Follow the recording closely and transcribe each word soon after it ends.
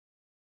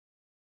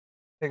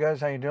Hey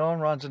guys, how you doing?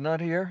 Ron's a Nut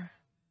here.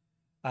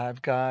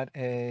 I've got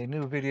a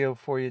new video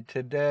for you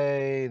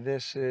today.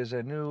 This is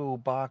a new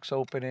box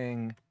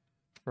opening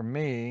for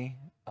me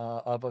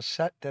of a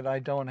set that I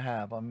don't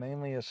have. I'm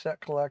mainly a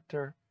set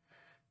collector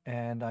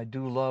and I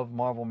do love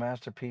Marvel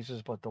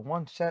Masterpieces, but the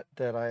one set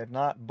that I have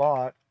not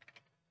bought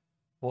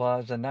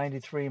was a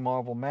 93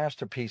 Marvel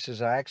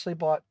Masterpieces. I actually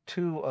bought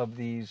two of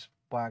these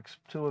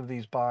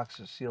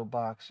boxes, sealed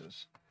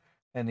boxes.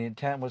 And the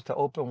intent was to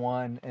open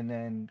one and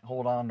then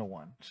hold on to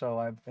one. So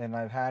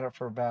I've had it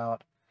for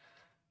about,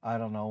 I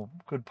don't know,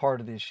 good part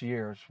of this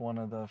year. It's one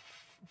of the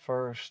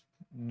first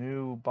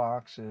new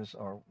boxes,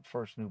 or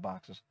first new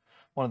boxes,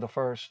 one of the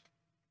first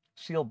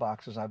sealed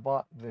boxes I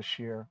bought this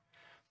year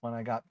when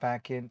I got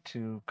back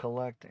into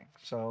collecting.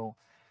 So,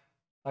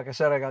 like I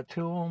said, I got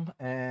two of them,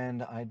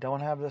 and I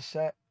don't have the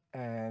set.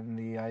 And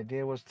the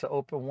idea was to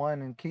open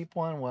one and keep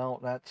one.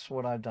 Well, that's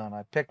what I've done.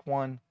 I picked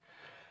one.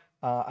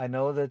 I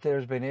know that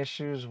there's been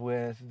issues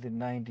with the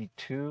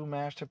 92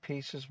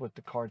 masterpieces with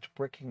the cards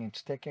bricking and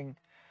sticking.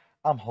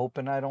 I'm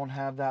hoping I don't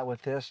have that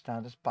with this. Now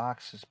this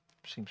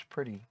seems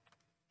pretty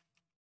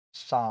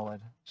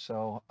solid,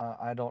 so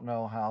I don't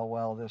know how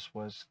well this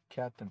was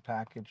kept and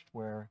packaged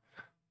where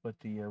with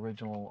the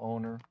original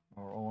owner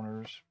or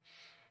owners.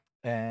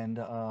 And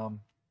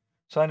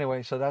so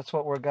anyway, so that's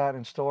what we got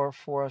in store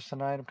for us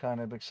tonight. I'm kind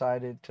of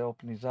excited to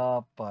open these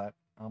up, but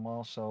I'm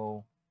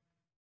also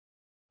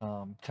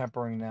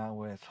tempering that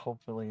with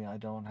hopefully I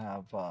don't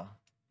have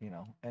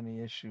any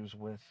issues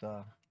with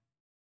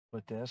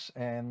this.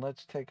 And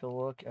let's take a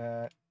look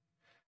at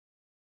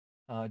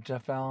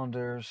Jeff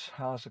Allender's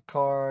House of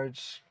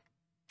Cards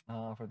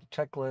for the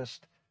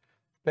checklist.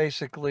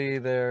 Basically,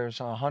 there's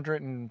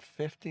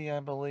 150, I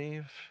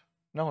believe.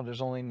 No,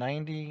 there's only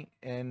 90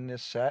 in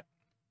this set.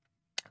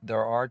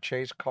 There are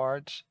chase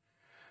cards,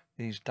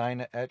 these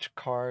Dyna Etch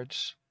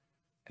cards,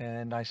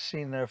 and I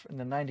seen there in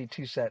the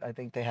 92 set, I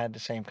think they had the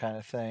same kind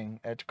of thing,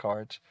 Etch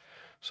cards.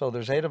 So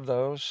there's 8 of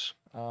those.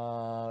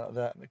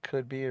 That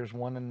could be, there's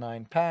 1 in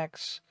 9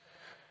 packs.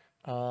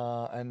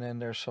 And then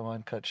there's some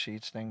uncut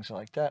sheets, things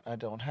like that I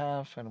don't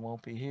have and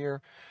won't be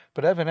here.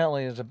 But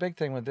evidently, there's a big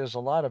thing with there's a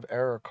lot of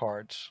error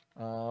cards.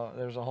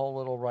 There's a whole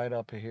little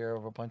write-up here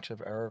of a bunch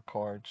of error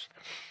cards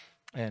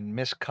and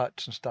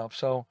miscuts and stuff.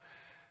 So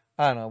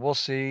I don't know. We'll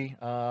see.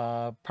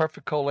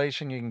 Perfect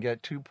collation, you can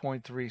get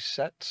 2.3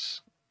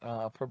 sets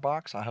per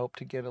box. I hope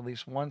to get at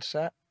least one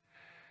set.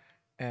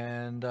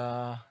 And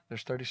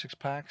there's 36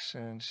 packs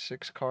and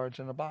 6 cards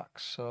in a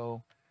box.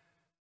 So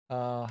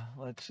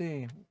let's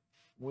see.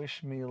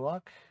 Wish me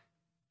luck.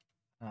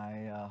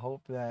 I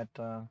hope that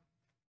I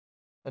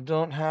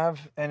don't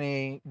have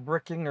any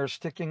bricking or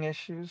sticking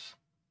issues.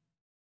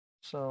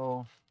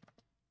 So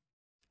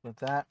with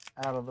that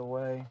out of the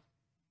way,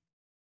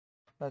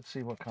 let's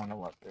see what kind of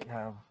luck they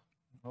have.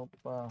 Hope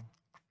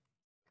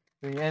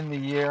we end the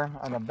year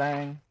on a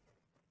bang.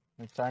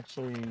 It's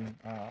actually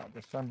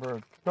December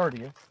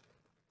 30th.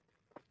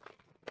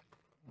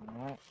 All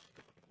right.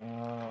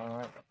 All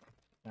right.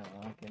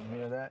 I can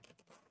hear that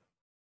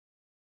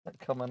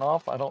coming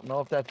off. I don't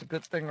know if that's a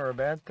good thing or a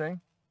bad thing.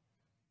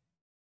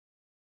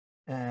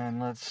 And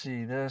let's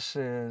see, there's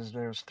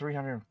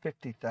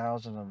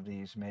 350,000 of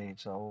these made,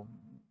 so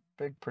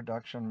big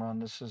production run.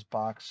 This is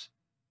box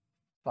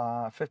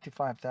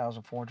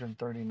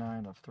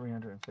 55,439 of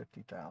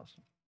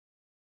 350,000.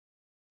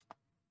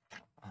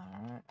 All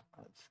right,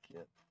 let's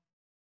get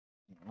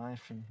the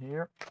knife in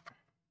here.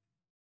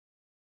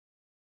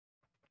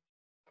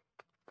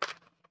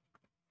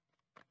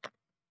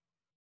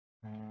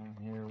 And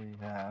here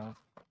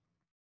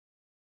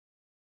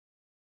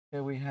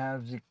we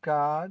have the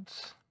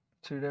gods,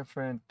 two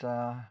different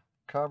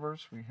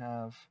covers. We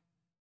have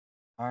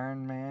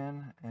Iron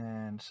Man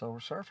and Silver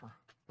Surfer.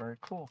 Very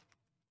cool.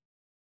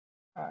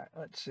 All right,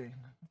 let's see.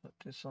 Put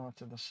this off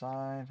to the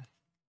side.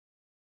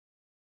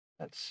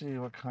 Let's see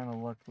what kind of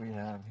luck we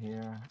have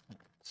here.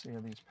 Let's see,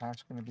 are these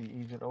packs going to be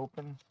easy to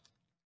open?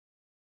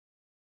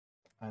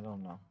 I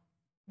don't know.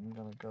 I'm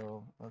going to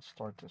go, let's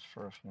start this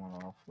first one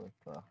off with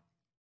a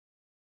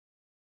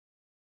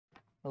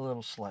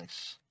little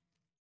slice.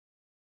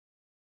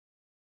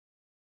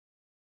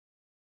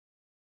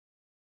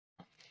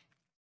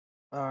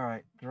 All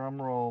right, drum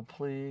roll,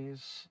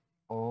 please.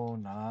 Oh,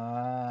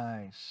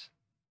 nice.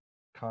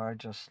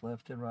 Card just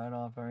lifted right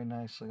off very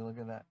nicely. Look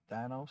at that,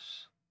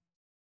 Thanos.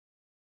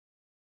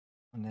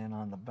 And then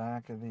on the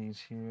back of these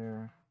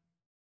here,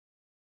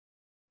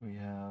 we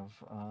have,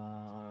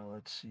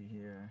 let's see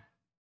here.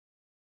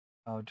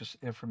 Oh, just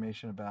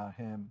information about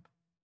him.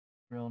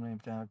 Real name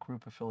down,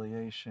 group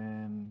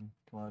affiliation,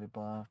 blah, blah,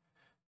 blah.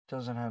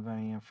 Doesn't have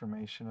any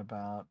information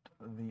about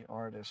the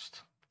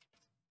artist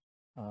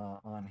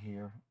on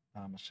here.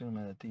 I'm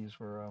assuming that these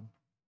were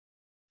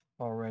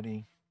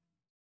already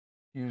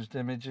used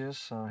images.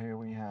 So here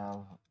we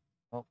have,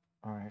 oh,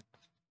 all right.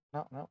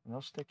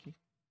 No sticky.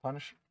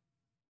 Punisher.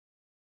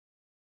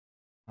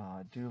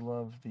 I do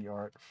love the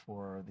art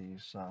for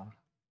these. Oh,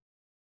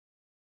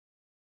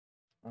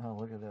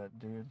 look at that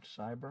dude,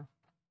 Cyber.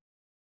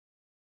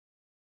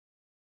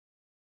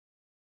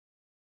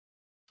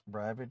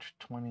 Ravage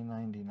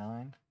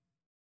 2099.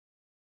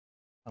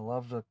 I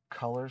love the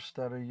colors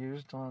that are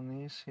used on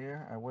these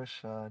here. I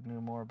wish I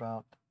knew more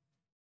about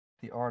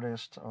the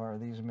artist, or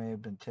these may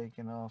have been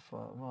taken off.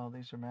 Well,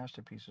 these are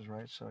masterpieces,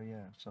 right? So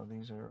yeah, so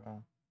these are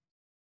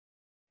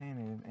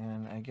painted,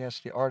 and I guess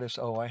the artist.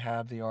 Oh, I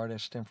have the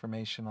artist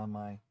information on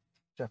my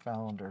Jeff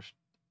Allender's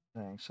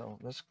thing. So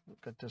let's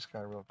look at this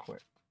guy real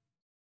quick.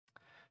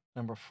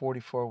 Number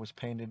 44 was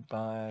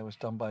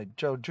done by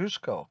Joe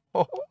Jusko.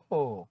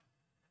 Oh,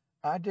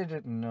 I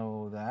didn't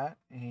know that.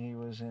 He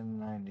was in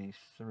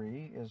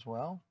 93 as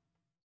well.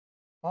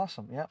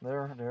 Awesome. Yep,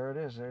 there it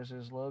is. There's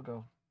his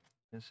logo,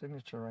 his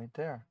signature right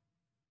there.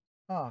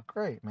 Oh,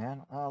 great,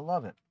 man. I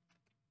love it.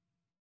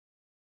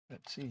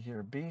 Let's see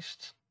here.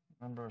 Beast,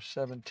 number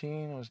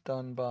 17, was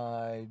done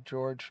by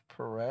George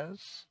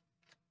Perez.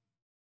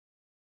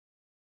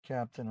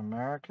 Captain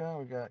America,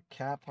 we got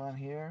Cap on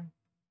here.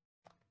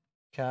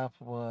 Cap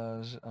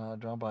was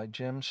drawn by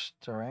Jim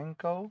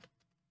Steranko.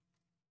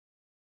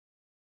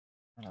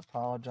 And I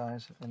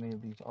apologize if any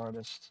of these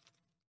artists,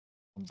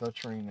 I'm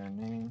butchering their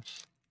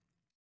names.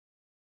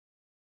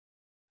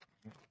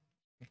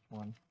 This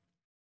one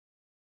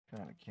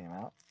kind of came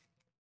out.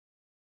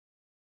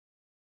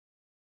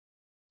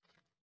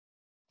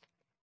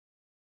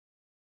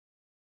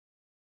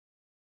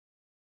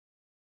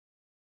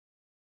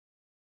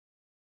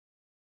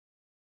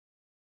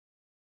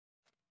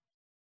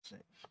 Save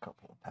a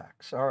couple of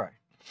packs. All right.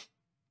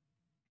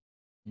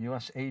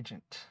 U.S.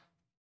 Agent.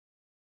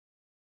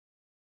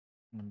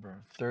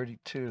 Number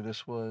 32.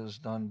 This was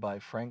done by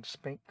Frank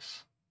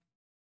Spinks.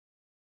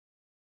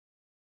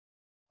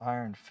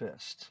 Iron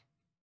Fist.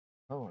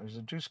 Oh, there's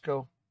a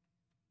Jusko.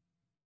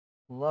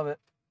 Love it.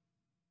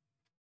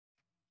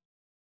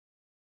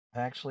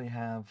 I actually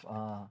have,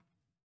 I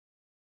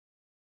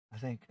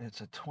think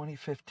it's a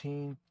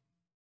 2015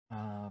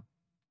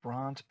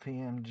 bronze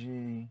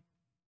PMG,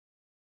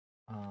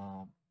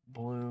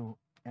 blue,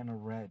 and a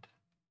red.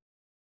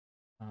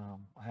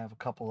 I have a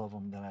couple of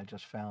them that I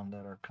just found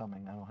that are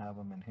coming. I don't have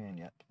them in hand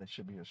yet. They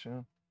should be here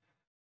soon.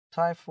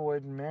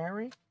 Typhoid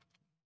Mary.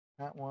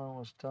 That one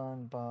was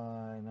done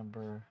by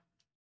number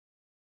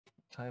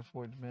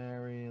Typhoid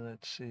Mary.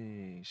 Let's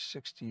see.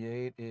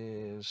 68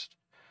 is.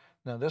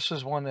 Now, this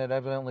is one that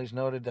evidently is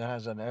noted that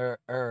has an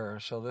error.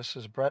 So this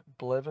is Brett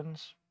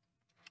Blivens.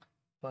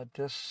 But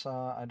this,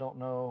 I don't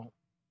know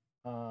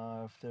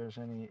if there's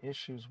any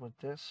issues with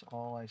this.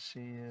 All I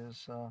see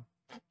is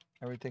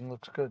everything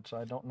looks good. So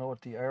I don't know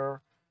what the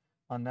error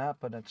on that,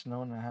 but it's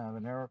known to have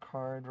an error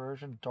card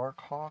version.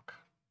 Dark Hawk,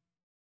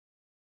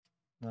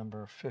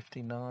 number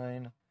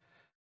 59.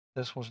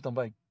 This was done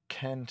by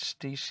Ken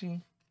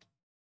Stacey.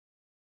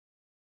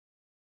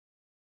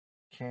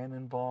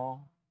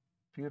 Cannonball.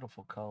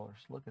 Beautiful colors.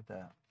 Look at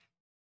that.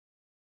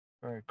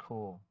 Very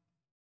cool.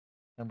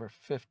 Number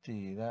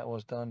 50. That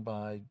was done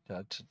by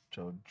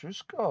Joe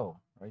Jusko.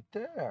 Right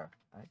there.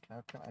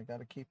 I got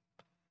to keep.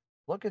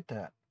 Look at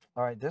that.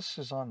 All right. This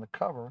is on the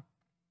cover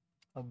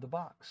of the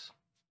box.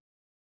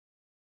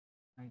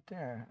 Right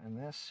there. And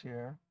this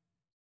here.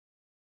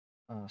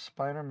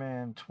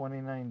 Spider-Man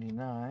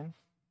 2099.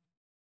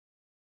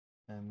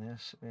 And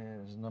this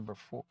is number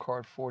 4,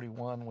 card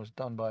 41 was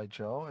done by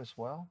Joe as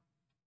well.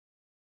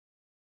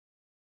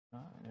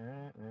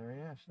 There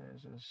he is.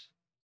 There's his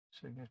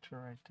signature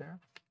right there.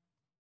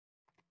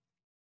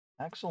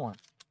 Excellent.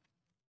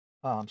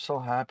 I'm so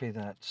happy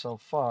that so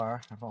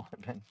far, I've only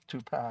been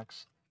 2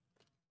 packs,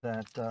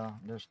 that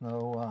there's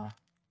no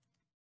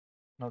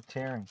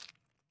tearing.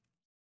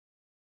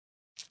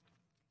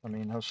 I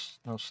mean,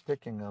 no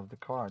sticking of the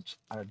cards.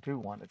 I do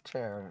want to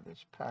tear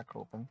this pack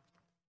open.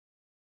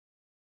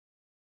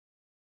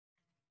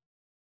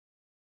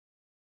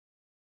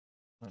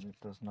 But it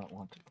does not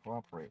want to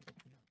cooperate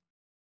with me.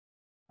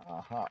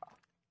 Aha.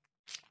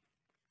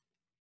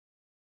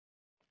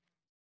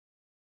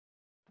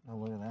 Oh,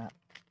 look at that.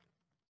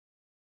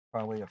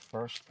 Probably a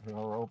first to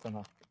ever open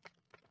a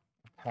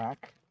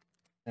pack,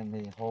 and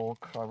the whole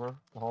cover,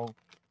 the whole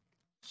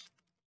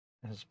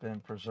has been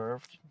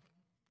preserved.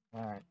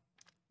 All right.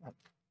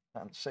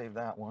 Time to save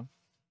that one.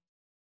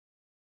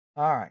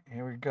 All right,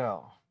 here we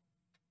go.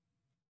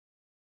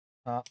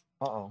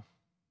 Uh-oh.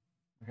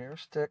 Hair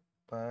stick,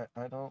 but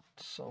I don't,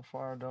 so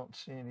far, don't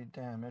see any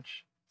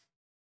damage.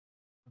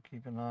 I'll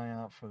keep an eye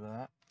out for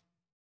that.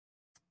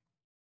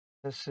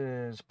 This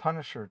is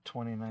Punisher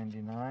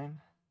 2099.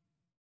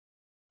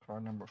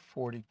 Card number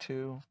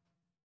 42.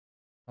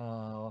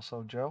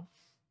 Also Joe.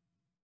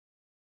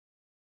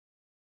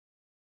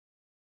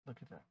 Look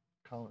at that.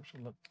 Colors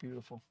look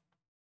beautiful.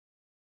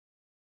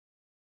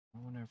 I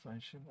wonder if I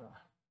should,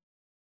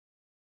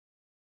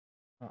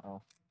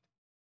 uh-oh.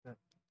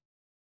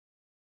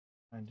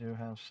 I do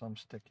have some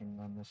sticking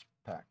on this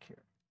pack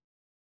here.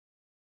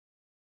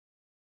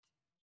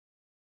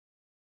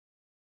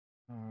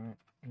 All right,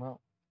 well,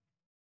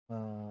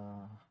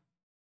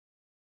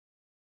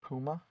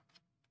 Puma,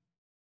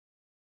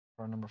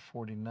 card number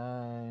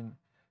 49.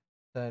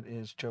 That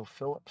is Joe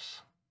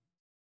Phillips.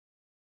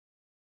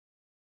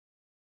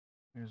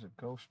 Here's a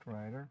Ghost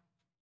Rider.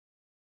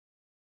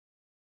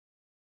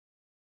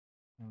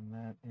 And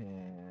that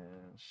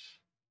is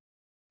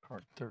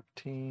card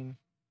 13.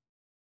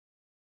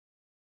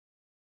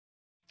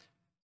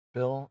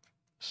 Bill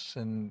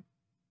Sienkiewicz.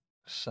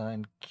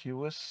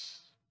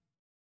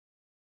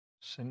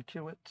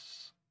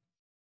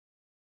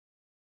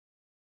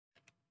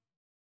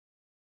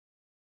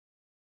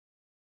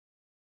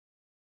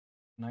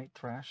 Night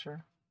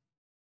Thrasher.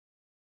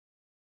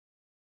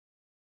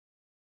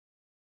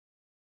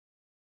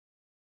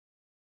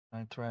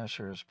 Night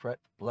Thrasher is Brett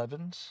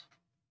Blevins.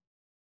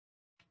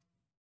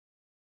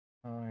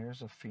 Oh,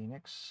 here's a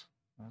Phoenix.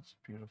 That's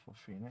a beautiful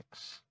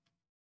Phoenix.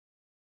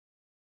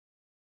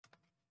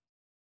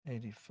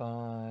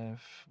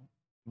 85,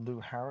 Lou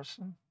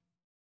Harrison.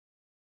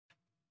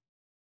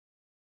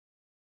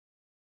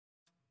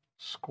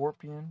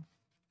 Scorpion.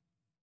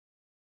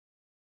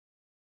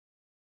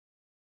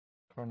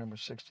 Card number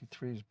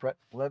 63 is Brett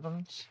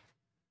Blevins.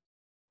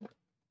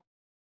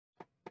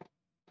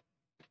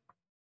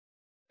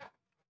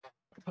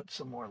 Put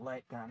some more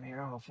light down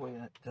here. Hopefully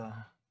that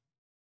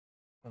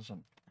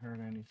doesn't hurt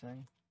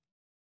anything.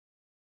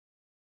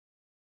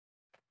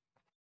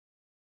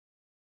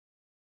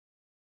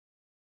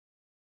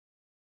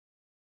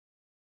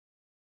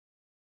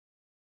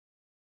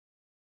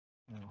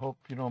 I hope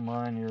you don't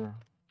mind. You're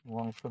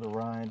along for the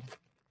ride.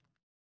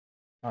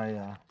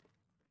 I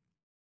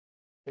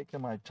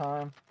taking my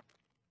time.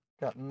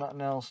 Got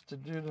nothing else to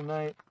do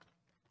tonight,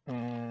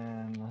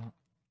 and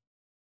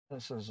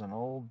this is an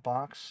old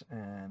box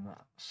and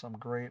some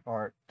great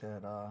art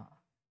that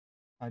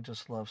I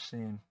just love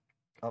seeing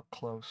up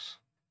close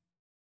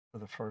for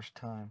the first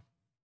time.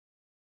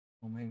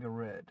 Omega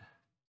Red,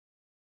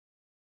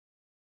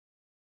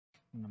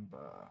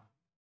 number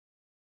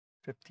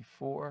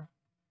 54.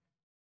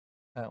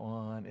 That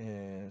one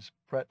is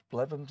Brett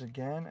Blevins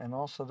again, and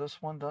also this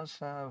one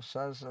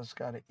says it's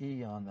got an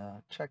E on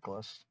the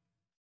checklist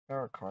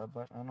error card,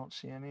 but I don't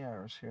see any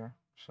errors here,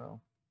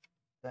 so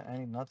that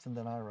ain't nothing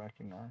that I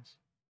recognize.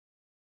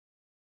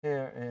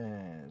 Here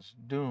is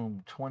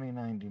Doom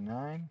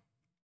 2099.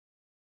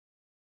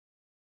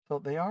 So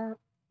they are,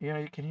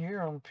 you can hear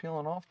them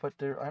peeling off, but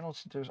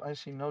I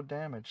see no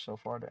damage so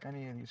far to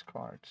any of these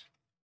cards.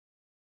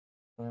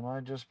 So they might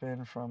have just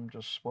been from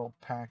just well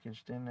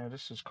packaged in there.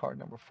 This is card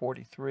number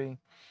 43.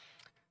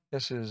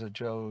 This is a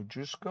Joe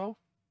Jusko.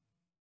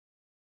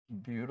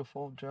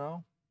 Beautiful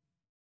Joe.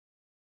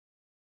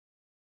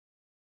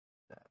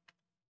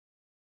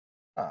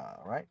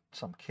 All right,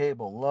 some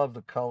Cable. Love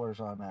the colors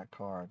on that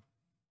card.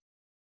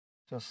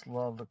 Just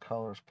love the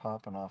colors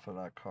popping off of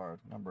that card.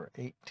 Number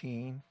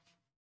 18.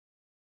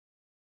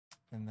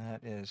 And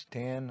that is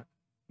Dan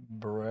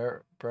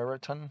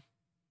Brereton.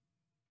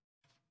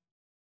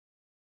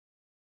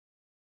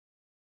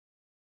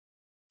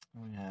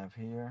 We have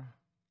here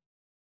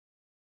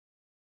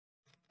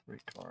 3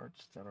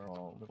 cards that are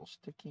all a little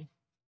sticky.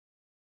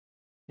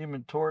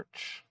 Human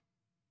Torch.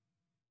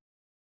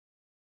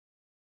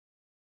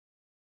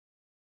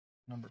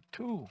 Number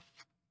 2.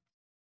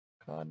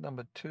 Card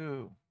number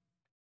 2.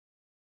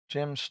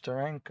 Jim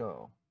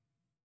Steranko.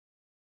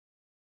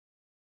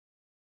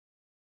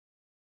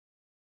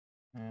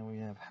 And we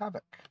have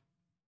Havoc.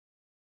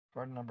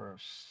 Card number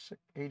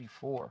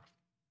 84.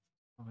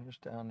 Oh, here's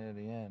down near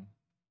the end.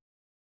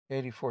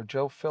 84,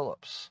 Joe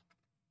Phillips.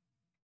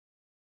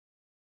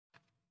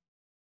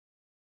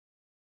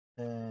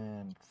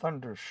 And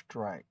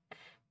Thunderstrike.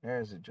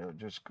 There's a Joe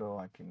Jusko.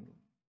 I can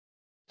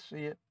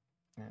see it.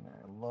 And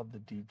I love the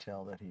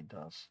detail that he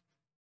does.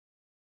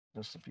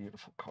 Just a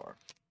beautiful card.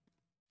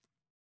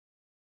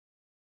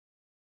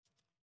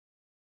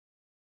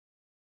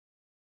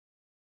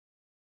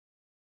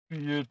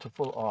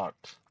 Beautiful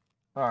art.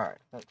 All right,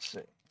 let's see.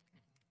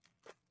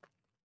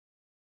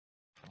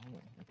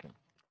 Okay.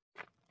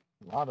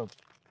 A lot of.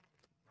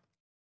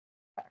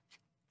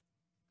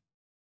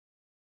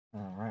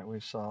 All right, we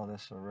saw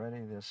this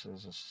already. This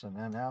is a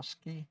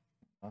Sinanowski.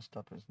 Messed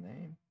up his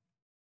name.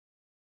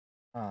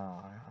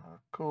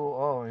 Cool.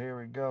 Oh, here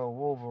we go.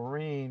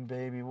 Wolverine,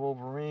 baby.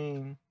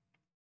 Wolverine.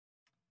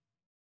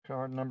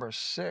 Card number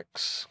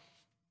 6.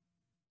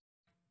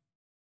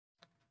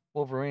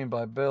 Wolverine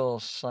by Bill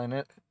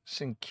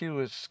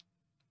Sienkiewicz.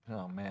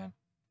 Oh, man.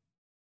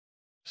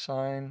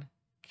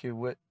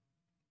 Sienkiewicz.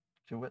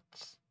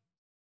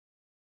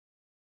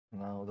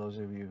 Now, those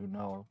of you who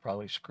know are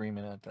probably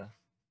screaming at the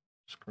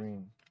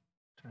screen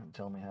trying to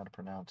tell me how to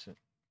pronounce it.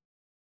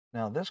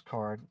 Now, this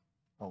card,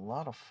 a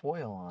lot of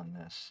foil on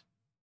this.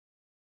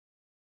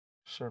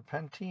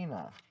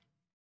 Serpentina.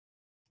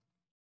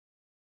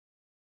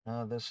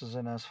 This is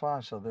an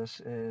S5, so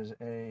this is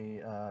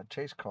a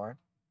chase card.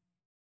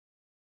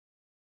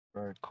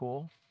 Very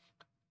cool.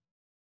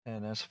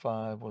 And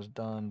S5 was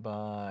done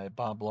by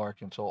Bob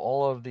Larkin. So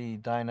all of the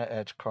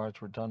Dyna-Etch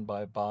cards were done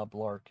by Bob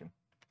Larkin.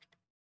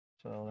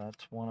 So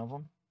that's one of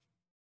them.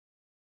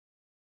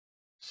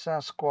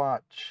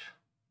 Sasquatch.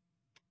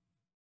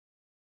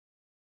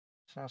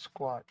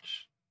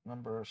 Sasquatch,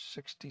 number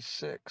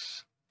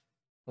 66,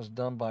 was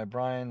done by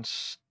Brian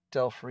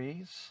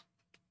Stelfreeze.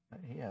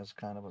 He has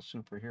kind of a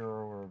superhero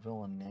or a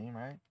villain name,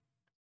 right?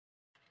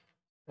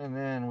 And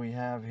then we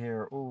have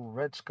here, ooh,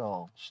 Red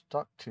Skull,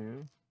 stuck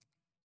to.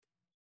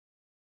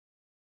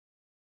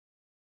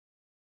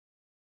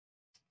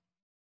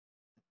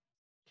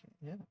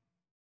 Yeah,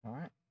 all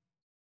right.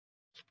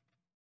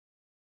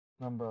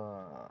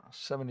 Number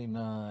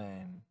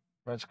 79,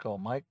 Red Skull,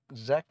 Mike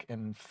Zeck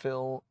and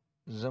Phil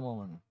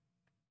Zimmelman.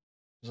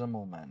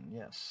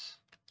 Yes.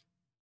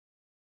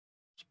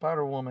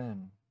 Spider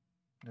Woman.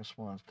 This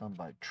one's done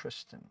by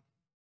Tristan.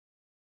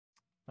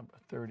 Number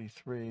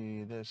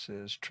 33, this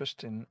is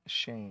Tristan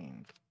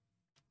Shane.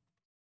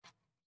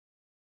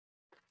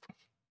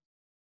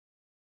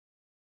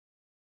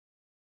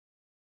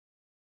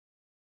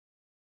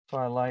 So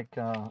I like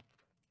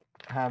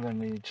having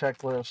the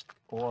checklist,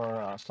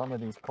 or some of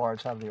these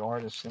cards have the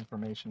artist's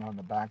information on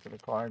the back of the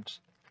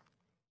cards.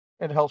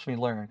 It helps me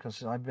learn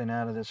because I've been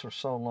out of this for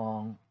so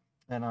long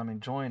and I'm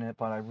enjoying it,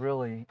 but I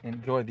really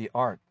enjoy the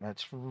art.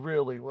 That's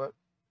really what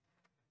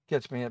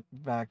gets me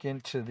back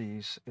into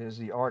these, is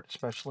the art,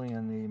 especially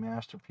in the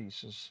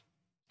masterpieces.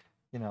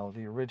 You know,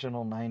 the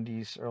original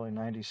 90s, early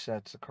 90s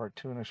sets, the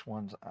cartoonish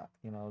ones,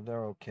 you know,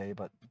 they're okay,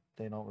 but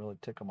they don't really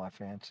tickle my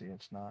fancy.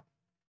 It's not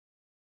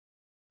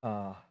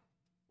uh,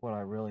 what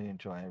I really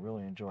enjoy. I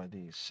really enjoy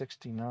these.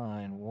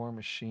 69 War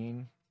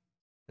Machine.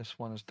 This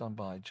one is done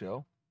by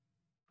Joe.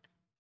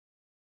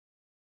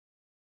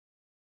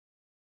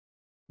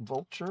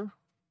 Vulture.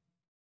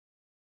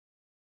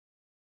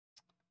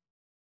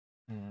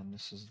 And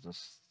this is the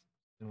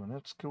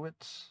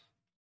Stunitzkowitz,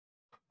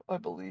 I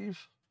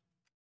believe.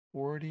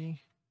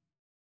 40.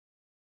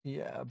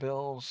 Yeah,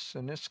 Bill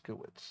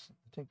Siniskowitz.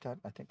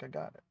 I think I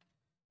got it.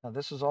 Now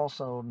this is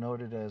also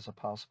noted as a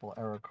possible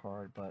error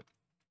card, but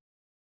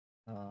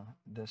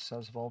this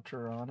says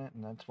Vulture on it,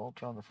 and that's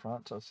Vulture on the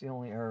front. So it's the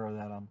only error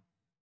that I'm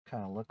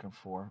kind of looking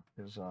for,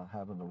 is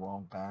having the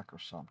wrong back or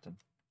something.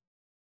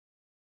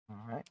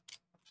 All right,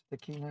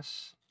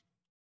 stickiness.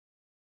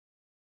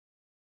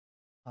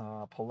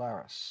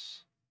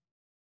 Polaris.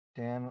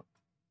 Dan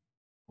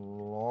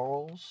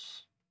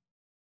Laurels.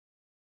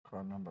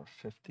 Card number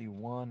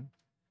 51.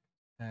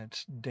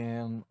 That's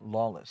Dan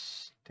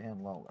Lawless.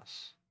 Dan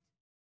Lawless.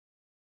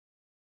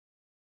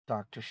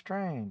 Doctor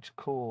Strange.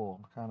 Cool.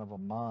 Kind of a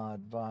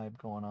mod vibe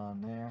going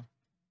on there.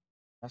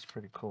 That's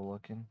pretty cool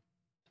looking.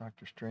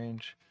 Doctor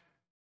Strange.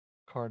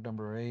 Card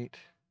number 8.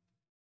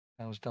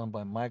 That was done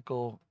by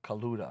Michael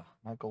Kaluta.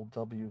 Michael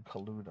W.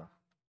 Kaluta.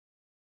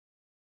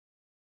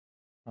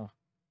 Huh.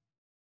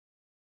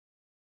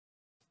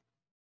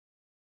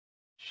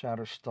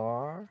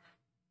 Shatterstar.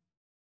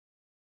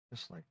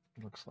 This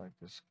looks like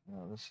this.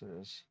 No, this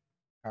is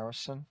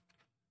Harrison.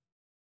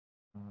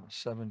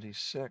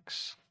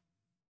 76.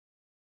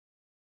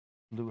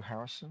 Lou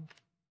Harrison.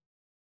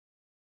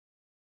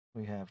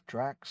 We have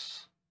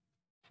Drax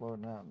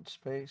floating out in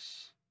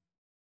space.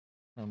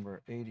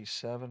 Number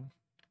 87.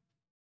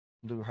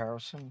 Lou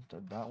Harrison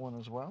did that one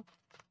as well.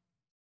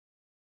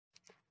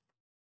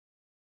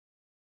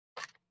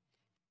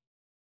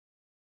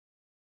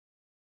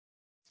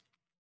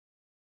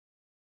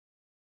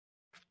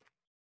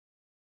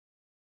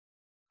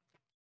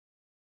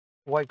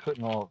 Why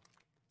couldn't all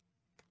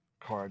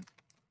card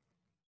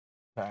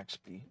packs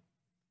be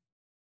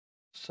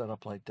set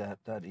up like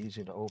that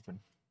easy to open?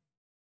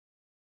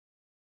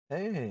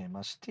 Hey,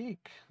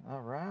 Mystique.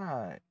 All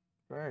right.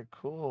 Very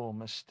cool,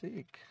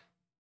 Mystique.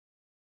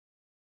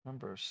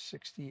 Number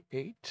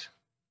 68.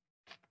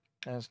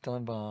 That's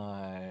done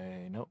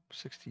by, nope,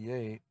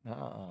 68.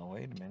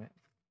 Wait a minute.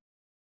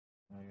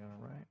 I got it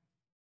right.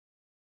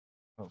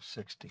 Oh,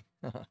 60.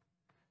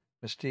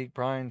 Mystique,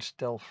 Brian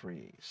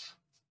Stelfreeze.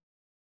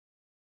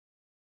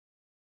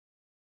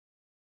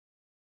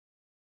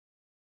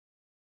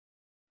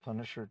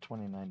 Punisher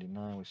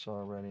 2099 we saw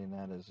already, and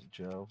that is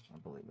Joe. I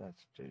believe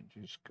that's Jay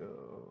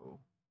Jusko.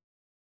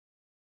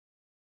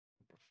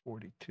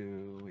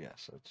 42.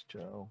 Yes, that's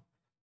Joe.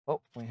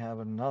 Oh, we have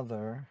a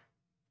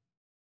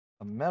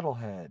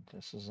Metalhead.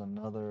 This is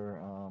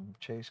another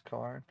chase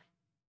card.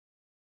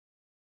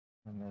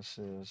 And this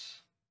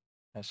is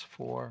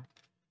S4.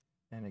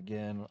 And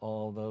again,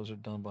 all those are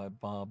done by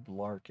Bob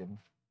Larkin.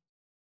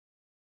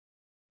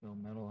 So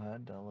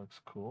Metalhead, that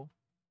looks cool.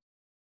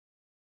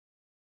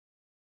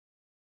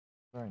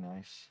 Very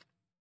nice.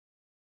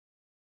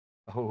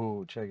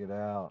 Oh, check it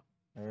out.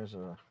 That's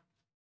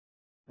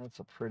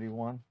a pretty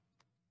one.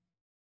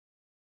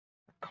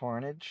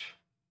 Carnage.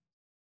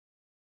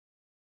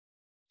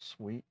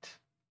 Sweet.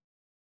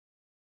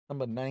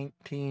 Number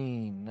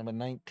 19. Number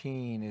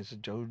 19 is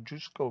Joe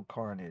Jusko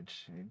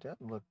Carnage.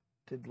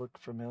 Did look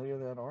familiar,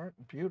 that art.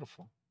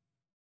 Beautiful.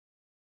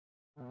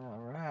 All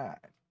right.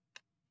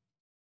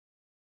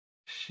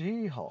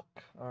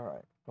 She-Hulk. All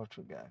right. What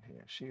we got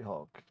here?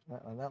 She-Hulk.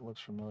 That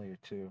looks familiar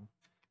too.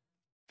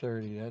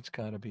 30. That's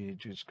got to be a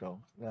Jusko.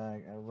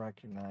 I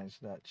recognize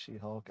that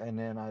She-Hulk. And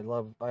then I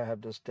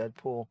have this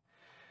Deadpool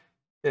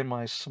in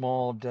my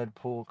small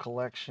Deadpool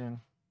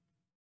collection.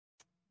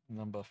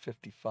 Number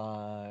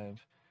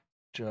 55.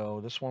 Joe.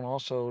 This one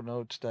also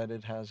notes that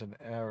it has an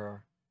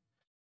error.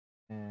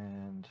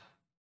 And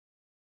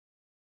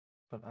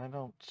but I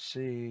don't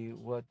see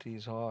what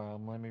these are.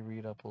 Let me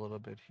read up a little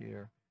bit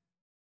here.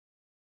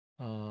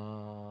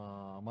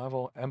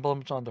 Marvel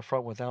emblems on the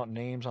front without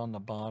names on the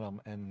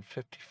bottom, and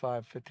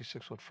 55,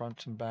 56 with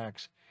fronts and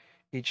backs,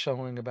 each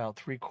showing about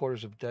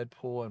 3/4 of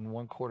Deadpool and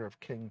 1/4 of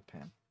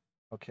Kingpin.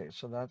 Okay,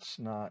 so that's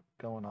not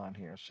going on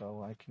here.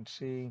 So I can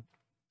see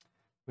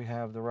we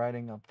have the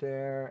writing up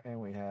there, and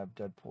we have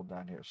Deadpool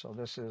down here. So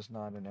this is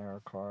not an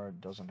error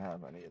card, doesn't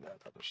have any of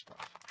that other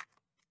stuff.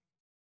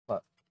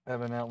 But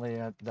evidently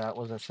that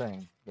was a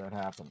thing that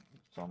happened.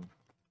 Some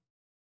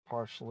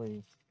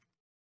partially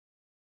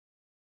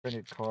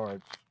printed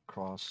cards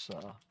across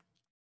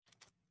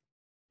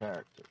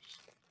characters.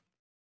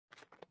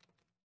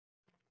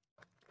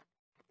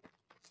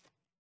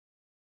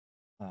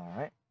 All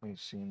right, we've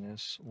seen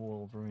this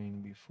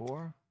Wolverine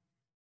before.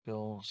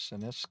 Bill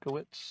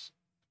Siniskowitz.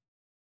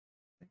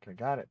 I think I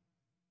got it.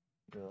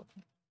 Good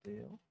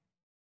deal.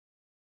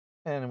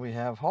 And we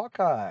have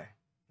Hawkeye.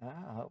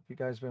 I hope you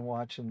guys been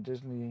watching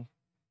Disney.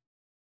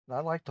 I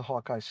like the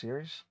Hawkeye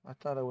series. I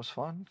thought it was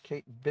fun.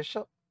 Kate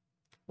Bishop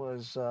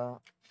was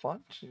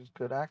fun. She's a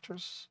good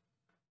actress.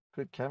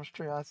 Good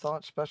chemistry, I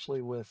thought,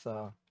 especially with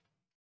the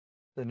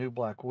new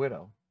Black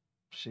Widow.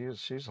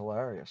 She's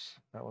hilarious.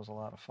 That was a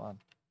lot of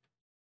fun.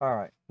 All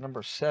right,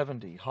 number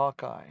 70,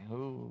 Hawkeye.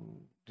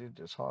 Who did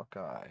this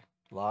Hawkeye?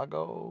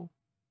 Lago.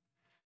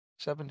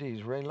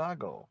 70s, Ray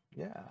Lago.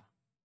 Yeah.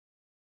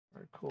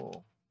 Very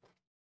cool.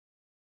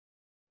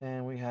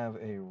 And we have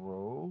a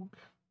Rogue.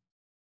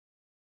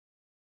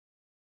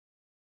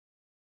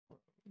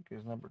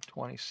 Is number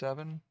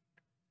 27.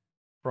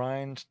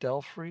 Brian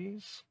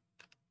Stelfreeze.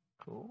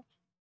 Cool.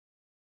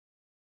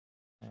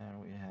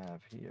 And we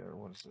have here,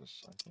 what is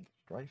this? I think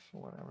Strife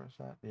or whatever is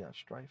that? Yeah,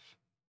 Strife.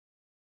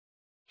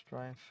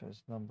 Strife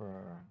is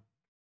number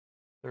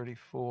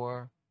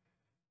 34.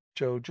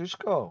 Joe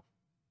Jusko.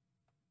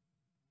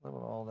 Love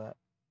all that.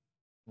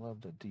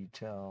 Love the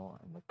detail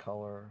and the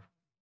color.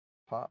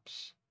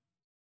 Pops.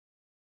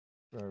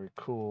 Very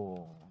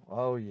cool.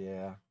 Oh,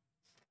 yeah.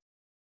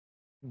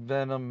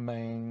 Venom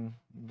Main.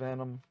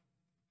 Venom.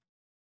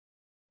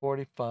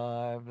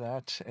 45.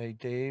 That's a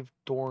Dave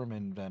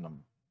Dorman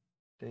Venom.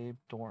 Dave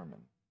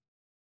Dorman.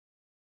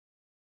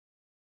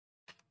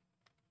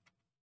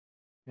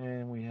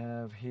 And we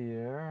have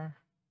here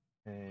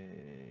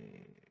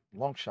a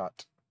long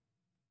shot.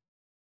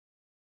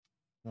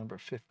 Number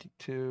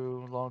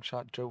 52, long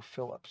shot Joe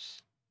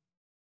Phillips.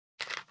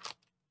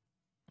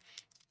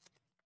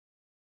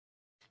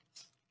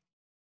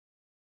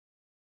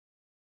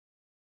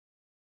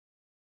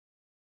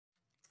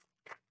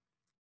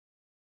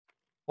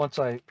 Once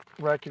I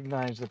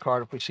recognize the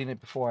card, if we've seen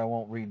it before, I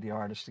won't read the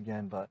artist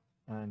again, but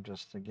I'm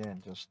just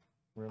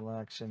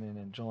relaxing and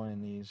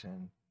enjoying these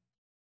and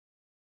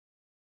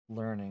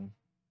learning.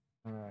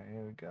 All right,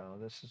 here we go.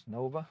 This is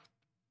Nova.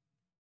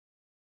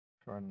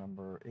 Card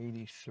number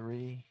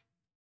 83.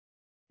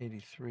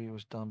 83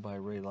 was done by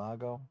Ray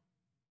Lago.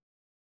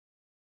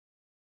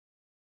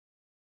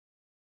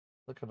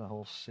 Look at the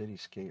whole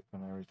cityscape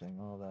and everything,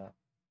 all that.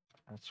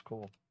 That's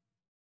cool.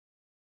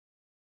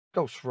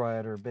 Ghost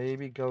Rider,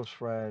 baby,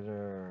 Ghost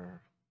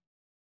Rider.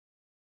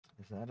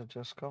 Is that a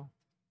Jesco?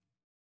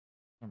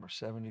 Number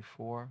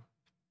 74.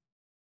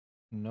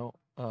 No,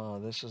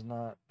 this is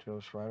not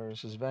Ghost Rider.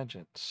 This is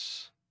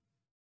Vengeance,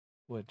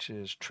 which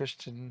is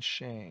Tristan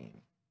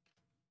Shane.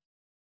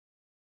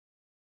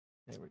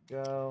 There we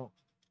go.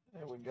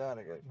 There we got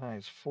a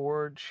nice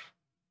Forge.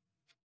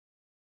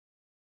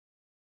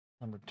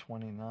 Number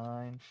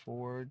 29,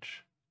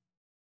 Forge.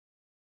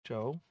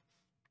 Joe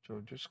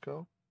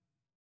Jusko.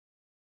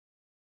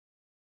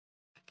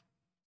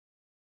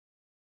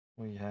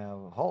 We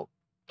have Hulk,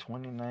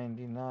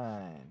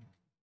 2099.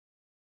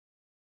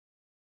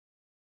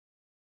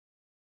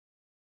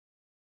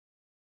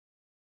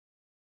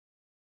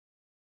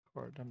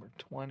 Card number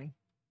 20.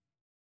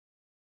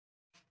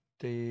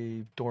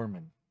 Dave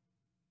Dorman.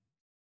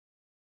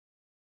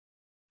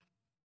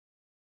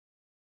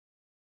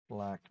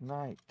 Black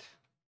Knight.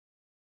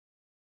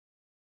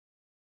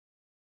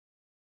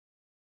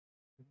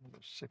 Number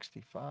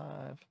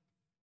 65.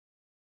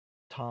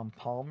 Tom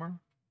Palmer.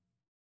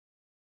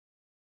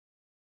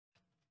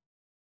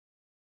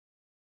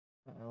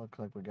 Looks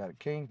like we got a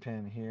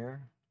Kingpin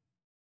here.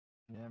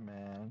 Yeah,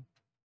 man.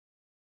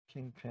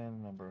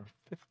 Kingpin number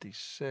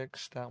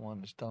 56. That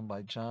one is done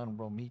by John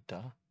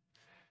Romita.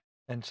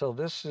 And so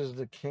this is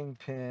the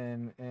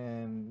Kingpin,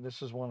 and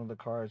this is one of the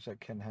cards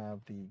that can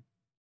have the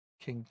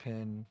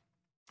Kingpin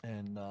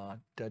and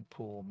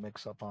Deadpool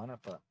mix up on it,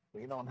 but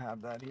we don't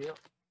have that here.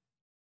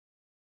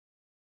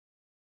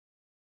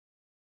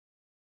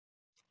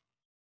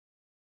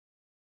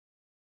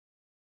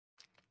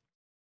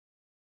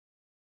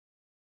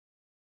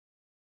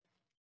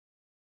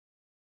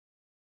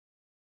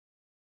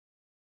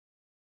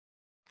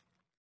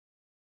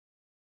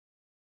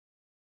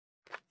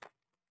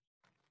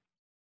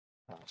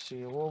 I'll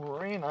see a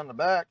Wolverine on the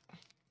back.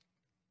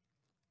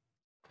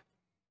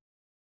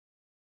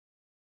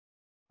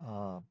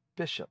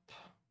 Bishop.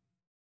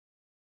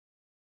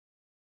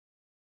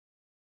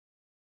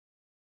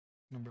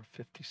 Number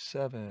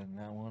 57,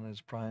 that one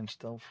is Brian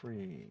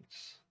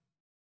Stelfreeze.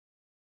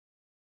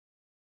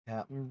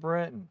 Captain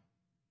Britain.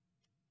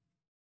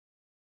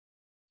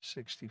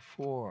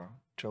 64,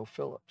 Joe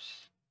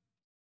Phillips.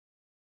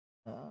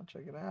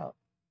 Check it out.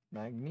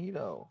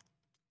 Magneto.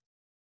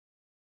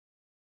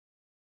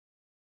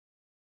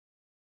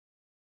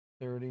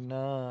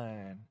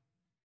 39,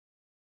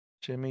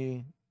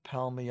 Jimmy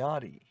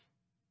Palmiotti.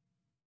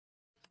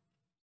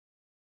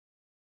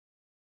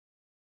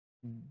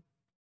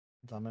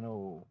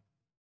 Domino.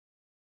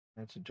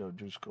 That's a Joe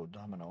Jusko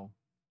domino.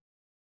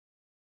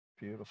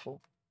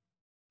 Beautiful.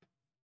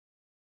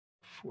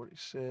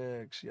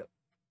 46, yep.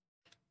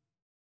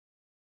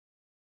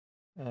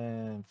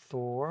 And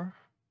Thor.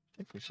 I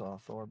think we saw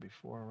Thor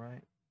before,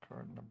 right?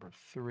 Card number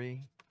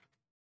 3.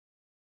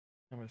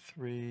 Number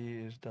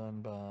 3 is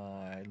done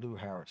by Lou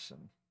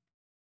Harrison.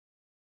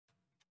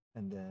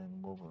 And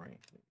then Wolverine.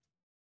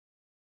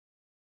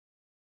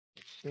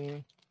 Let's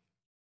see.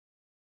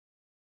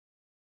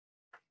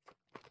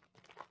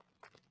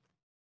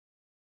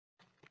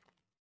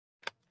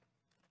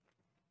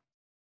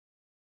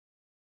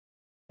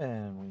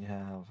 And we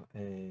have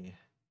a,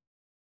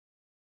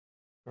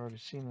 I've already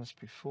seen this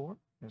before.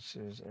 This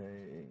is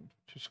a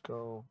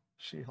Jusko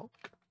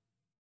She-Hulk.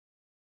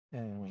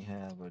 And we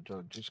have a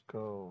Joe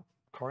Jusko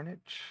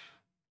Carnage.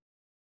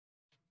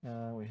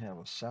 We have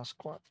a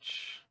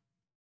Sasquatch.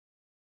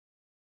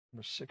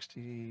 Number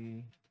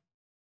 60,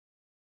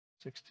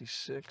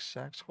 66,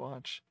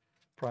 Sasquatch.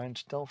 Brian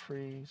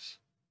Stelfreeze.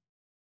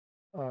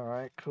 All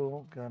right,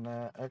 cool. Got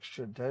an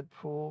extra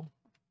Deadpool.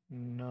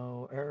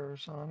 No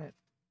errors on it.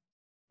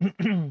 I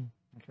can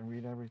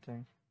read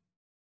everything.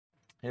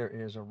 Here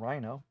is a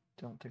Rhino.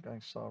 Don't think I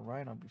saw a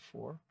Rhino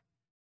before.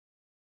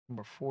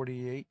 Number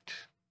 48,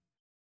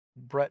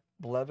 Brett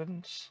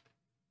Blevins.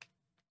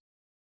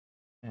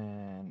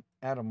 And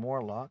Adam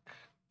Warlock.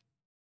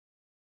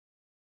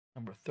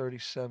 Number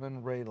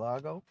 37, Ray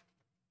Lago.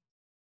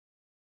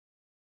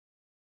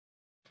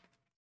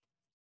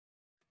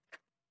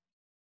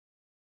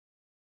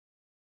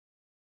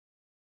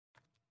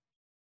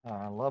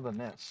 Loving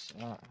this.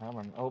 I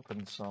haven't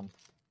opened some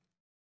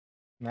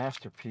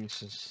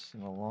masterpieces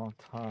in a long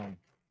time.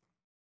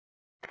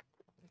 I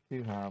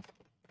do have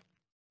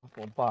a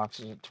couple of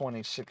boxes of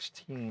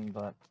 2016,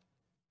 but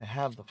I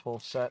have the full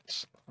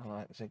sets.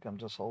 I think I'm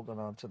just holding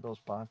on to those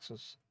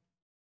boxes.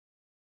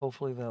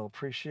 Hopefully they'll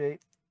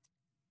appreciate,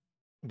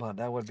 but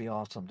that would be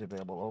awesome to be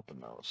able to open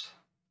those.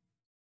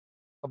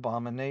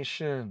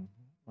 Abomination.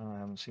 I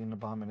haven't seen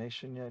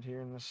Abomination yet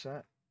here in this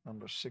set.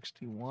 Number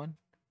 61.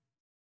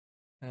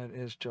 That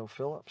is Joe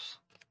Phillips.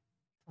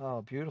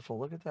 Oh, beautiful.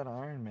 Look at that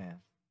Iron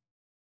Man.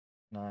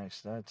 Nice.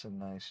 That's a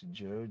nice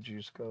Joe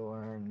Jusko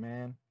Iron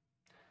Man.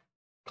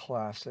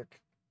 Classic.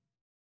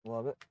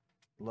 Love it.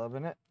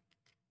 Loving it.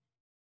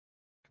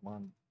 Come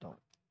on, don't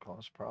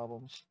cause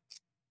problems.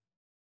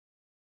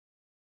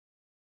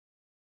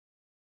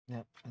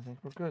 Yep, I think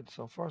we're good.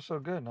 So far, so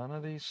good. None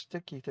of these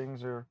sticky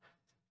things are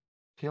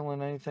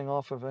peeling anything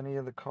off of any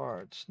of the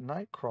cards.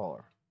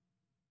 Nightcrawler.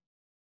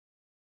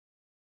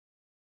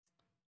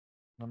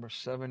 Number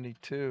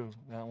 72.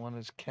 That one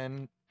is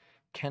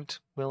Kent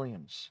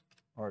Williams,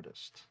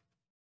 artist.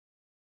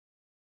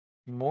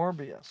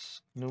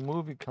 Morbius. New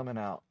movie coming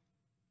out.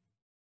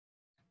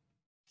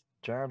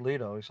 Jared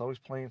Leto. He's always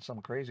playing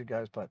some crazy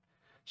guys, but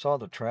saw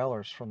the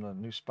trailers from the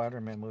new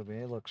Spider-Man movie.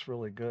 It looks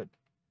really good.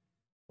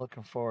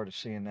 Looking forward to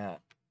seeing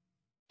that.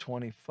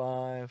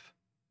 25.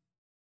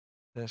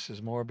 This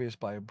is Morbius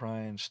by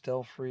Brian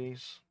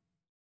Stelfreeze.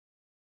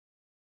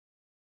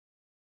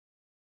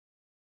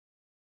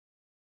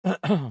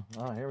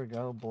 Oh, here we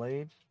go.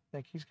 Blade. I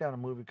think he's got a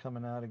movie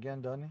coming out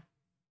again, doesn't he?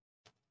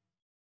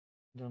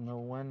 Don't know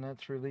when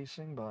that's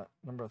releasing, but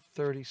number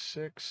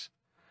 36.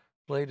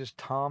 Blade is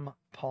Tom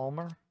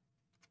Palmer.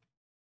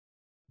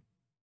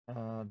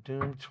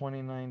 Doom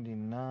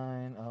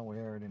 2099. Oh, we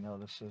already know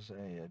this is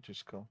a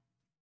Jusko.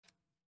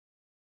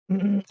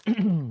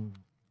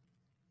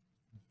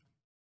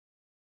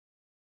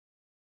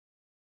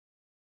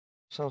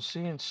 So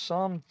seeing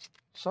some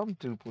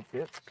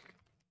duplicates,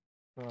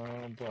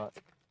 but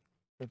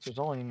if there's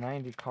only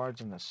 90 cards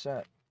in the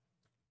set,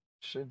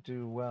 should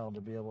do well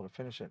to be able to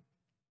finish it.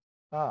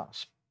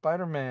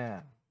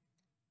 Spider-Man.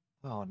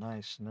 Oh,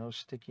 nice. No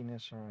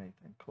stickiness or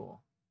anything.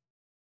 Cool.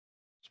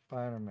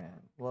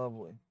 Spider-Man.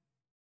 Lovely.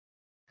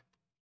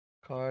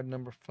 Card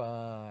number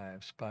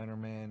 5.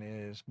 Spider-Man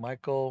is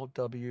Michael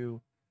W.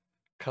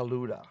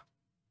 Kaluta.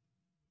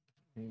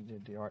 He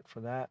did the art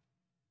for that.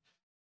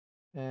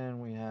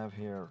 And we have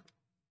here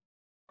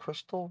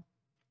Crystal.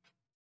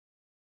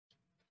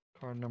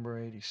 Card number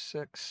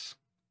 86.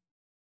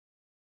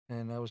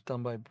 And that was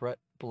done by Brett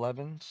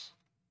Blevins.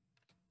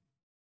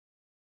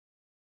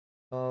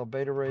 Oh,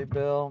 Beta Ray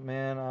Bill.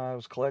 Man, I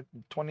was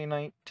collecting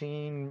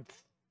 2019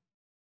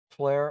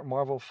 Flare,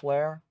 Marvel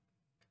Flare.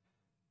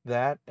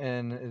 That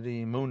and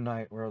the Moon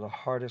Knight were the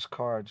hardest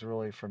cards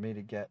really for me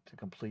to get to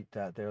complete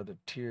that. They're the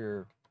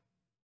tier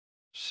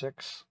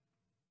 6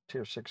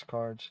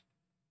 cards.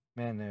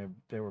 Man,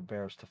 they were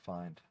bears to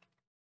find.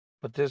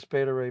 But this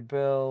Beta Ray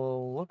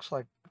Bill looks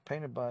like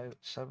painted by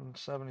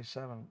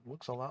 777.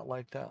 Looks a lot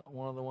like that.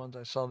 One of the ones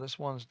I saw. This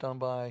one's done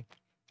by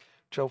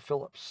Joe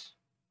Phillips.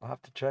 I'll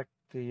have to check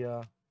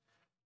the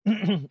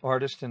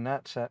artist in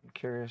that set. I'm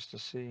curious to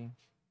see.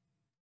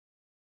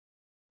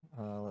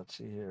 Let's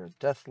see here.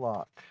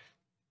 Deathlock.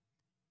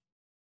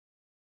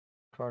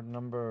 Card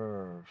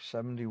number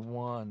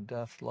 71.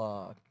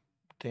 Deathlock.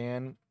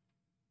 Dan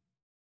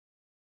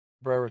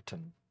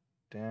Brereton.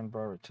 Dan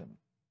Brereton.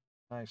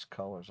 Nice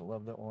colors. I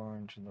love the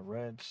orange and the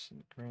reds and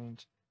the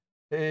greens.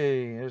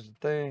 Hey, here's the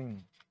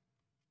thing.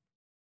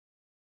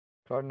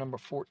 Card number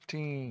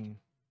 14.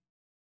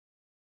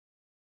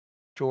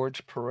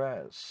 George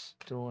Perez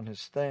doing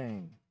his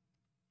thing.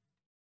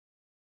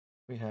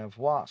 We have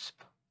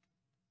Wasp.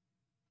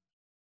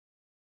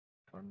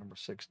 Card number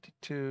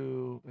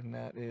 62, and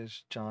that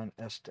is John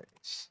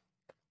Estes.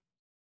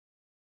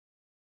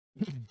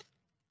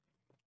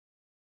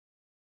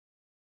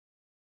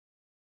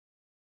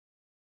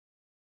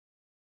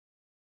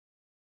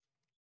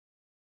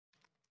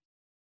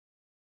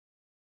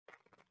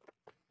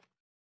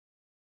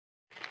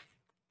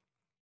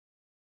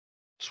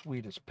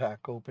 Sweetest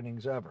pack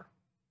openings ever.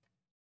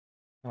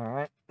 All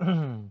right.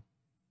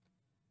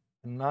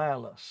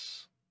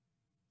 Annihilus.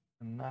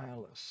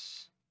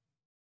 Annihilus.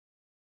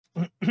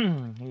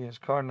 He is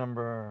card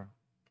number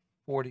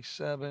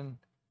 47.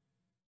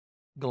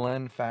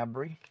 Glenn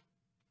Fabry.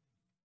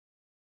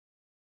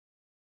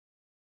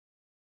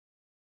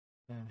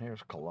 And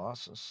here's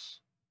Colossus.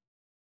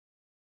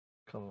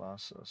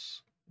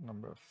 Colossus,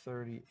 number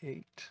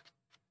 38.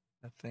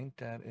 I think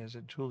that is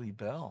a Julie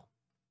Bell.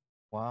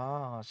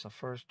 Wow, that's the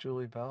first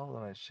Julie Bell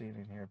that I've seen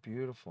in here.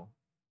 Beautiful.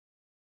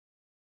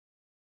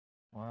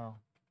 Wow.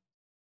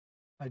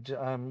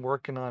 I'm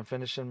working on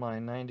finishing my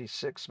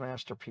 96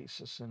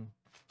 masterpieces, and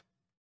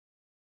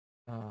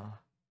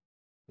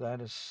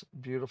that is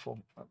beautiful.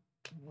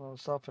 Well,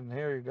 stuff in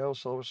here you go.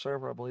 Silver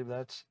Surfer, I believe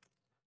that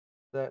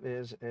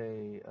is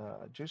a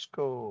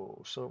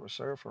Jusco Silver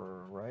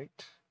Surfer,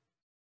 right?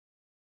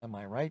 Am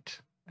I right?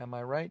 Am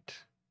I right?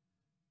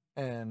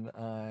 And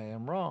I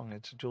am wrong.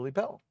 It's Julie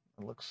Bell.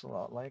 It looks a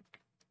lot like,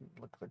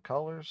 look at the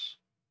colors.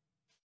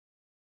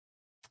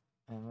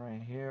 And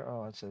right here,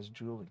 oh, it says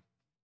Julie.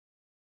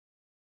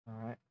 All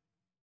right.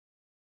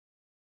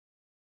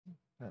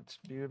 That's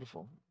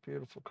beautiful.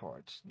 Beautiful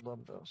cards. Love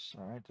those.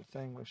 All right. The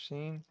thing we've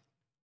seen.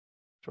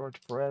 George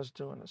Perez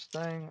doing his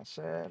thing. I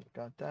said,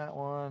 got that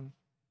one.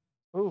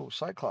 Ooh,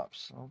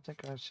 Cyclops. I don't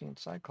think I've seen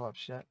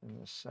Cyclops yet in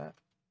this set.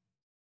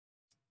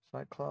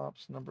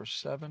 Cyclops number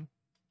 7.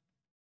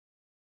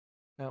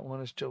 That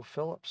one is Joe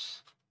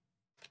Phillips.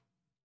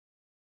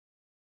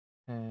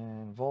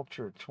 And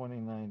Vulture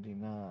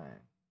 2099.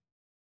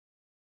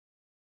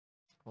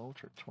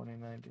 Vulture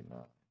 2099.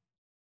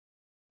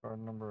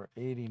 Card number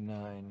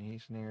 89.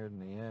 He's near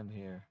the end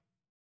here.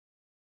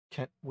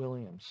 Kent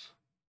Williams.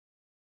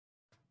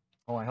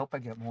 Oh, I hope I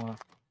get more.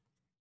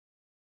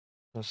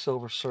 The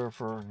Silver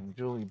Surfer and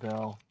Julie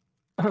Bell.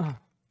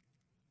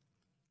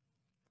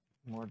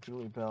 More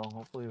Julie Bell.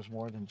 Hopefully there's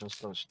more than just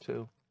those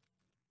two.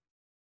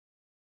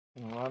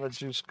 And a lot of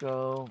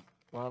Jusco.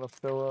 A lot of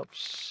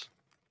Phillips.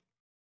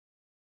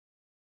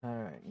 All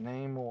right,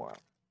 Namor.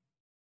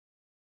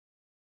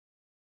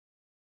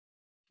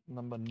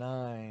 Number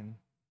 9.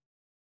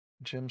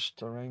 Jim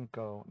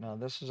Steranko. Now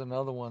this is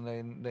another one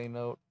they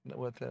note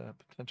with a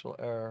potential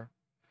error.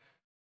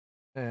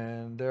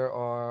 And there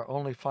are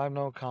only 5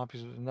 known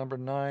copies. Number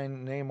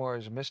 9, Namor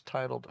is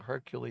mistitled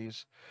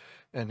Hercules,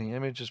 and the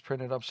image is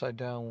printed upside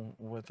down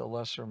with a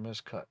lesser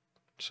miscut.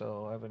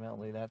 So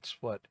evidently that's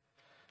what,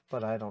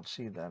 but I don't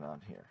see that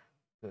on here.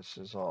 This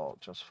is all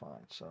just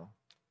fine. So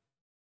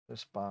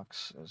this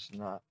box is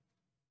not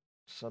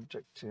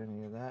subject to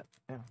any of that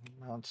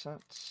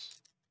nonsense.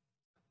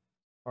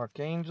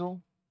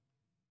 Archangel,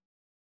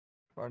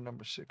 card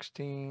number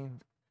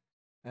 16.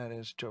 That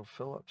is Joe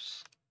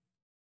Phillips.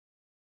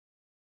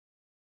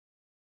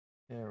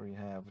 Here we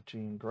have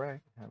Jean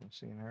Grey. Haven't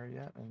seen her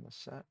yet in the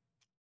set.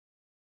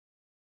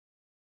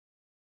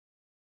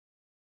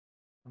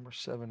 Number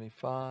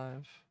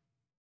 75.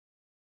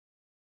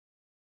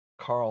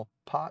 Carl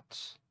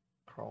Potts.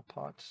 Carl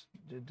Potts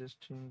did this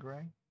Jean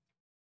Grey.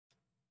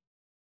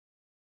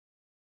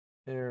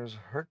 There's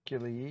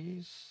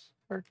Hercules.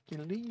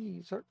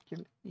 Hercules.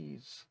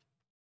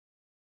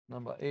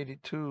 Number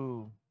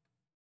 82.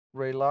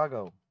 Ray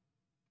Lago.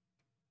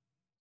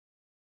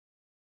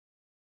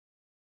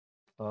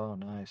 Oh,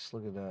 nice.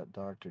 Look at that.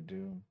 Dr.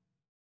 Doom.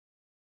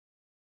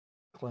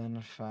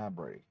 Glenn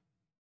Fabry.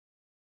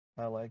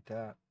 I like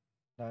that.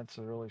 That's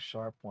a really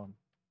sharp one.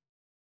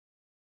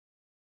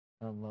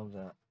 I love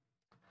that.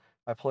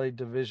 I played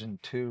Division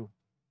 2,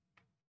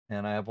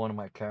 and I have one of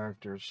my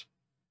characters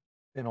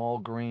in all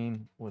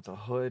green with a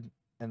hood,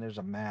 and there's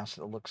a mask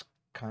that looks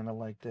kind of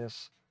like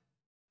this.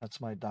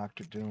 That's my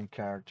Dr. Doom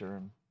character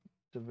in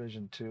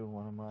Division 2,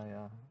 one of my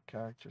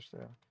characters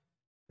there.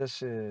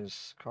 This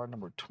is card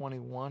number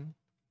 21,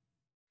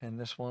 and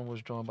this one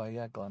was drawn by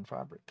Glenn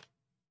Fabry.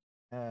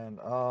 And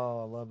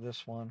oh, I love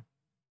this one.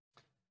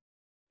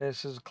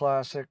 This is a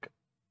classic.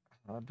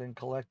 I've been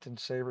collecting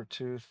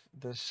Sabretooth.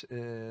 This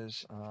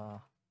is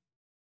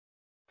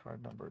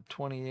card number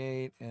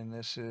 28, and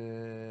this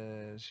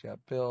is, yeah,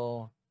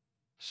 Bill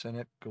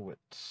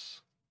Sienkiewicz.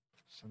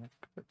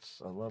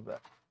 Sienkiewicz, I love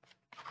that.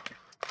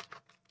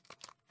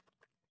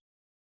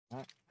 All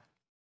right.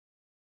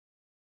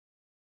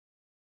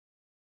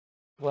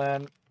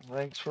 Glenn,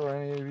 thanks for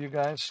any of you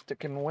guys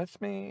sticking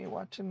with me,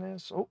 watching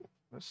this. Oh,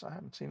 this, I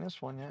haven't seen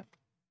this one yet.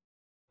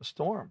 The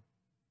Storm.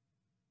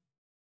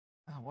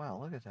 Oh, wow,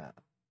 look at that.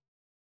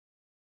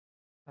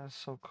 That's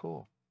so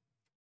cool.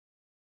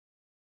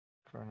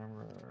 Card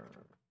number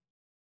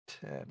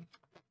 10.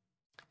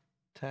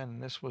 10.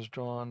 This was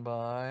drawn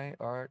by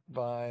art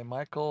by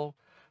Michael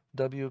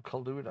W.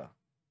 Kaluta.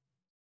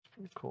 It's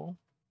pretty cool.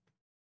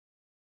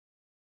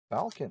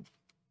 Falcon.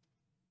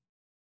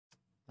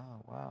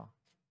 Oh, wow.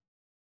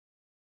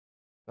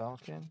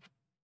 Falcon.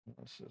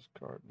 This is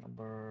card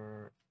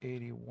number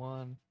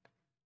 81.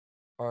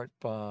 Art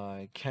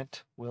by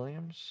Kent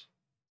Williams.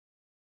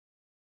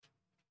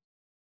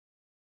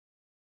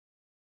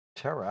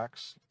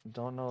 Terrax.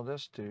 Don't know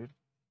this dude.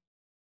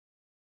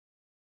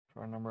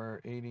 Card number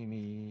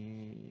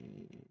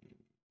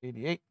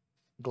 88.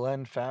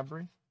 Glenn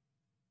Fabry.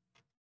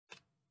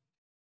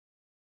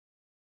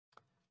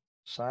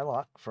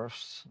 Psylocke.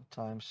 First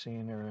time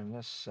seeing her in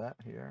this set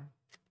here.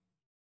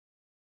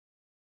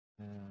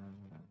 And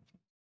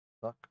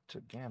Buck to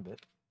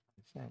Gambit,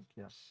 I think,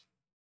 yes.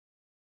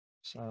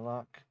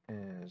 Psylocke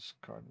is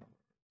card number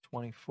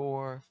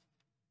 24.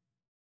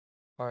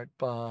 Art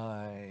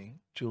by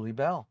Julie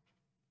Bell.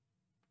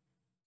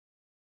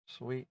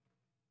 Sweet.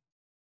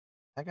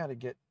 I got to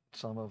get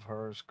some of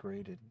hers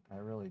graded. I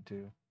really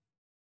do.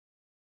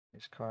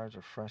 These cards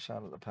are fresh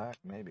out of the pack.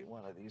 Maybe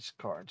one of these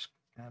cards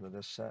out of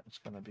this set is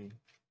going to be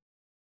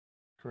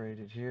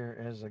graded. Here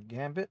is a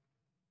Gambit.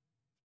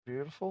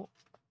 Beautiful.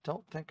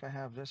 Don't think I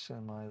have this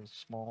in my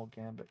small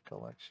Gambit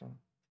collection.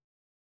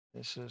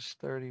 This is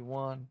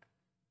 31.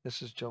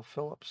 This is Joe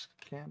Phillips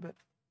Gambit.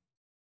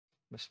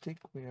 Mystique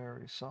we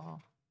already saw.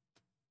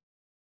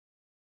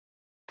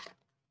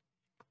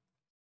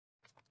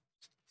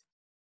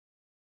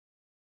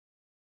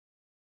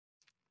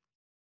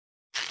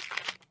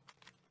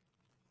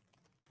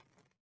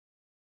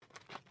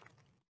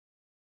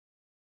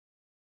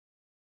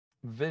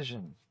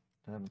 Vision.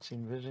 I haven't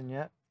seen Vision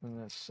yet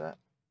in this set.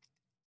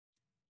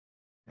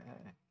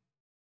 Okay.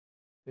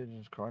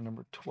 Vision's card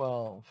number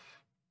 12.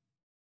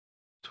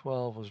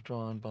 12 was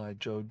drawn by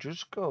Joe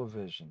Jusko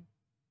Vision.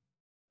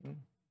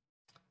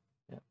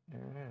 Yep,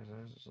 there it is.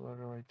 There's his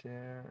logo right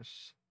there.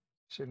 His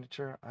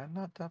signature. I'm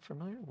not that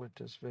familiar with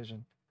this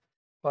Vision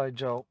by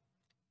Joe,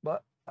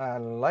 but I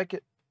like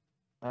it.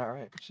 All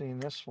right, seeing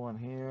this one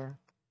here.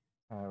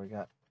 All right, we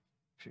got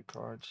a few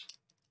cards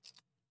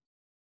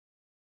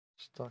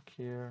stuck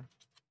here.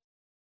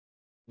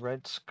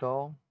 Red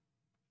Skull,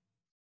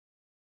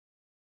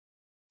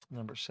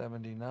 number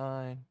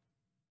 79.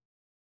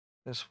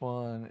 This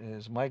one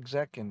is Mike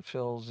Zeck and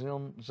Phil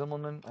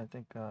Zimmelman. I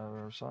think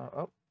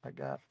oh, I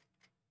got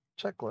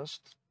checklist.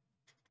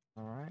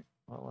 All right.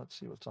 Well, let's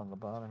see what's on the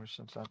bottom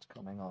since that's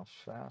coming off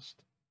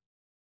fast.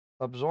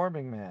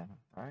 Absorbing Man.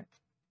 All right.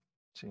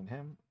 Seen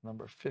him.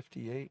 Number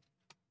 58.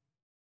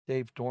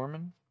 Dave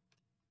Dorman.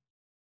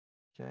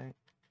 Okay.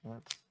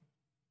 Let's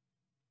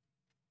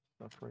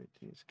separate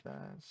these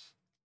guys.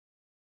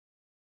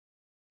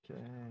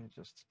 Okay.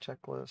 Just a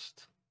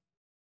checklist.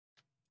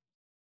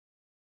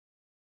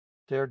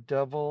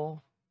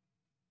 Daredevil.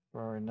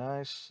 Very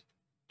nice.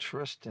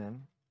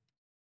 Tristan.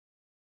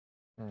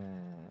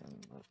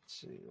 And let's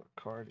see what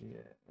card he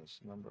is.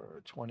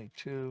 Number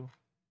 22.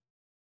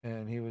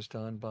 And he was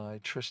done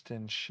by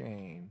Tristan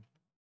Shane.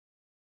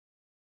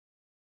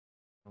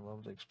 I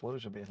love the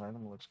explosion behind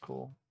him. Looks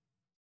cool.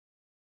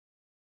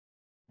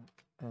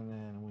 And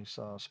then we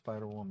saw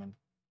Spider-Woman.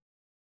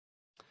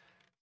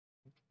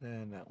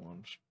 And that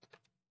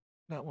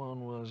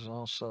one was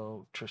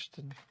also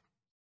Tristan.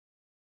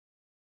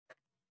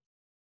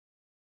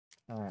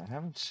 All right, I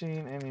haven't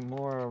seen any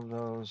more of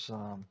those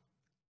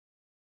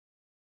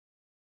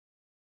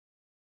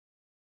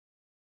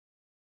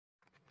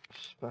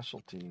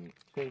specialty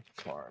fake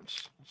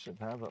cards. Should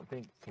have, I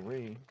think,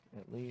 3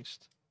 at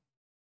least.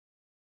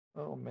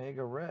 Oh,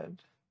 Omega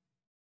Red.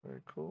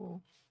 Very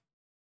cool.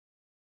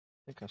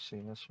 I think I've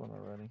seen this one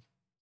already.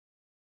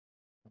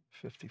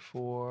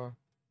 54.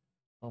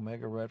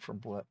 Omega Red from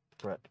Brett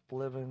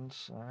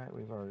Blivens. All right,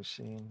 we've already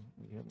seen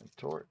the Human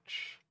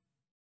Torch.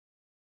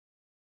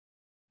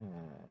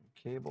 And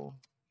Cable.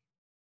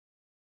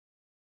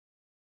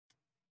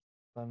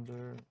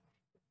 Thunder.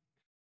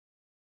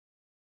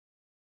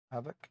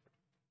 Havoc.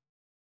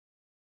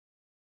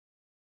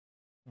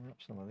 Yep,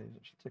 some of these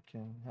are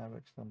sticking.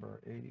 Havoc's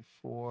number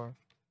 84.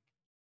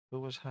 Who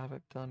was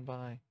Havoc done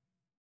by?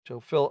 Joe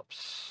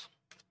Phillips.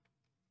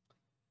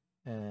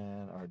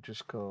 And our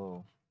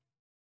Jusko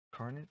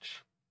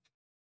Carnage.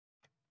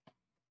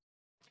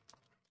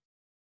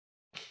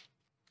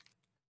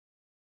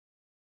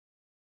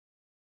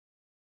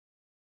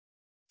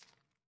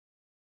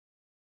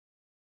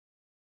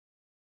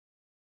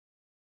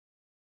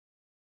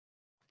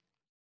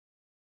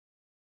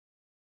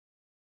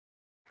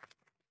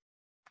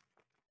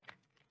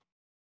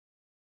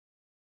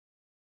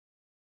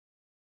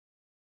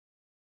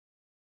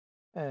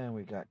 And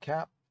we got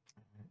Cap.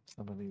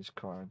 Some of these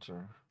cards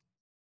are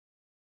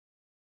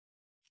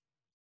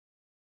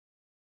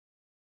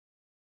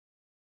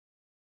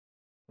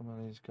some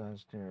of these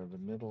guys near the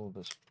middle of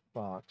this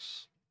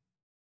box.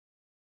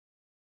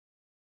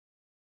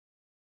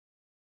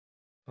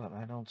 But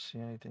I don't see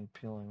anything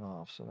peeling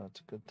off, so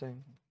that's a good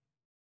thing.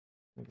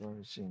 We've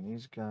already seen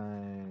these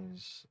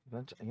guys.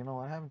 You know,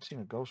 I haven't seen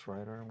a Ghost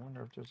Rider. I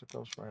wonder if there's a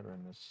Ghost Rider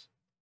in this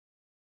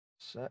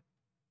set.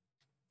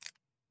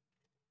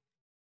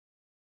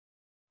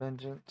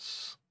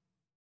 Vengeance.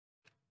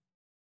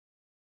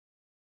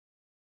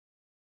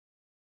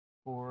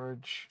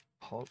 Forge.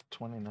 Hulk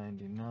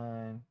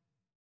 2099.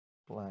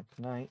 Black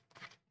Knight.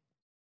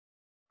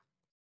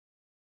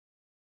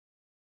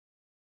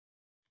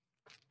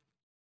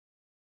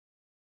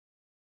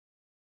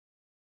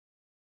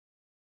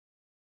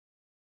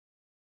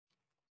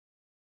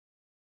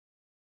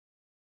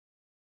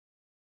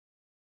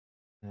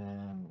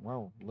 And,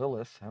 well,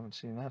 Lilith. Haven't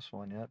seen this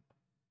one yet.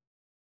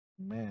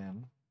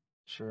 Man.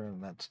 Sure,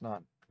 that's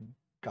not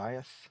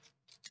Gaiath.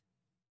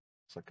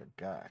 It's like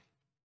a guy.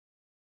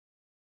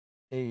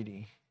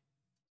 80.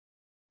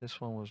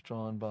 This one was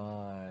drawn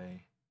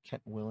by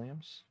Kent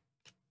Williams.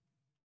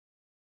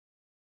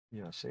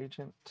 U.S.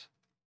 Agent.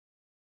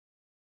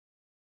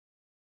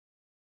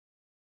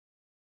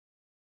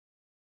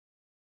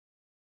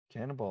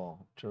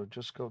 Cannonball. Joe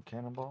Jusko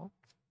Cannonball.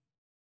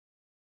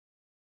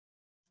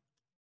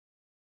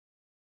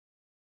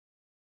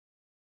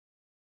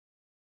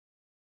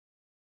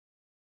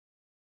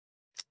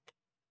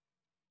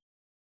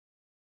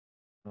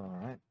 All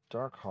right.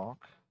 Darkhawk.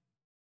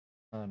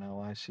 Oh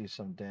no, I see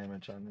some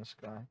damage on this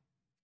guy.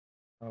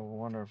 I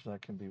wonder if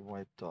that can be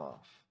wiped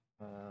off.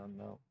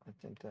 No, I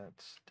think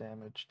that's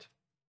damaged.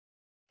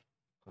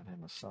 Put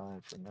him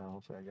aside for now.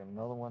 Hopefully I get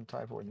another one.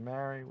 Typhoid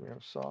Mary, we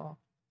have saw.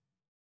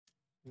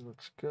 He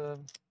looks good.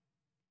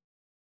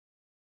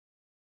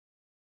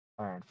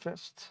 Iron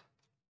Fist.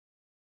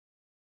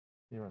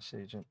 U.S.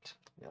 Agent.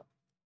 Yep.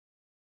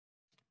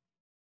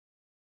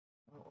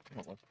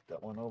 I'll look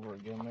that one over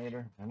again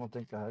later. I don't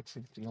think that's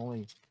the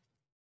only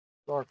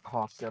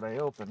Darkhawk that I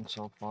opened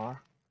so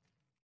far.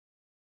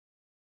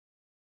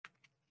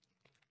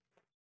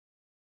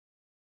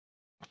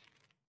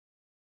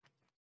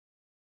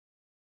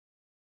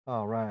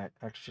 All right,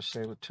 extra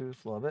saber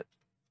tooth, love it,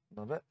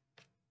 love it.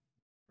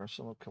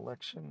 Personal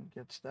collection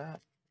gets that.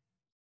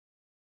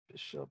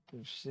 Bishop,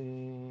 we've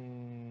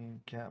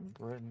seen Captain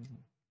Britain.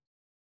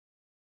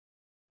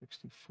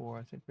 64,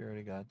 I think we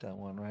already got that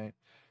one, right?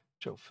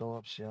 Joe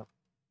Phillips, yep.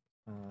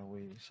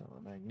 We saw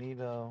the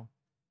Magneto,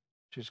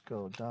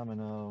 Jusko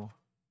Domino,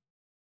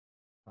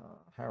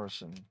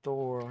 Harrison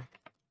Thor.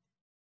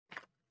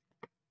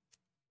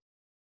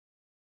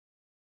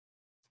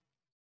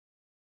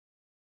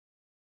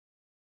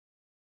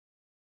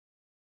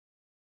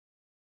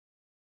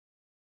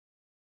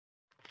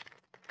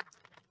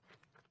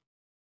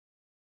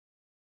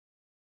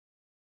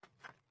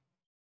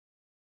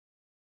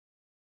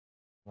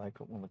 Like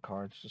it when the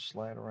cards just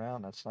slide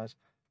around. That's nice.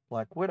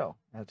 Black Widow.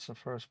 That's the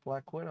first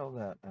Black Widow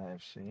that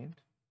I've seen.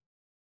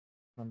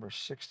 Number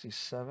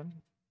 67.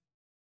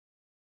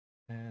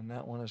 And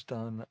that one is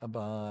done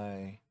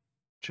by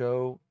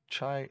Joe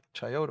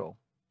Chiodo.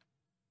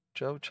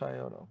 Joe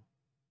Chiodo.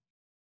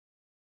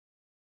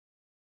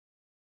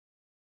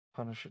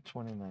 Punisher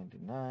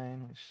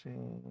 2099. We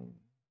see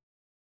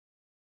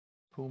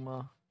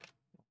Puma.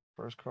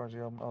 First cards of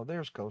the album. Oh,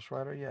 there's Ghost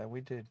Rider. Yeah,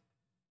 we did.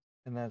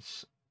 And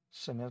that's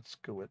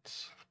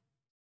Sinetskowitz.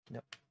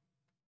 Yep.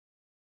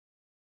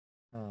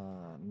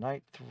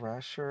 Night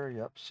Thrasher.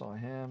 Yep, saw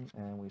him.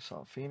 And we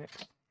saw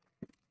Phoenix.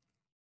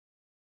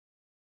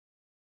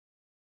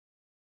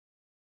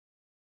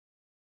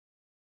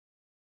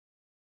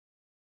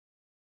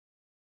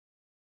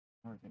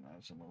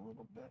 Organize them a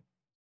little bit.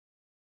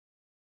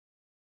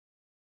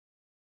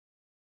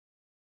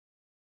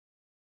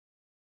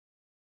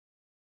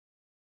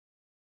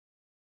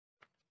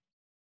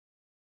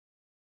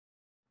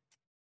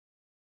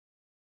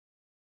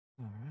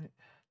 All right.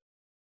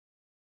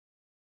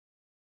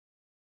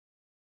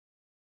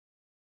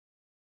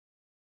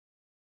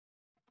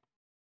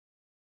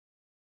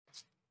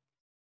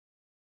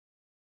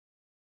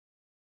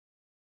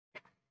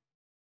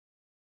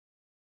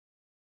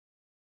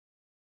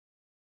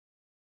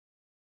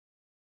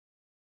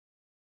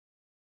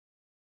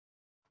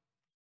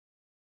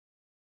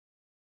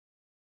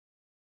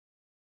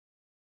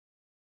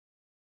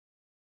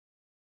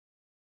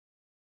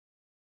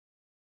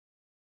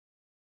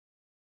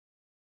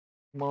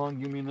 Come on,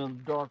 give me another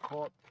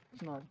Darkhawk.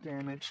 It's not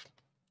damaged.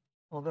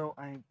 Although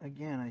I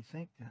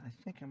think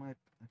I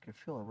could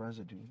feel a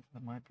residue. I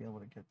might be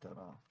able to get that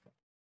off.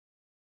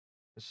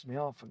 Pisses me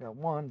off. I got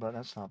one, but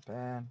that's not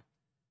bad.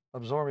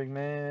 Absorbing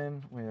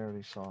Man, we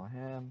already saw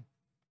him.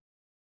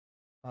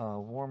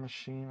 War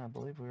Machine, I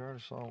believe we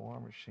already saw War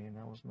Machine.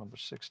 That was number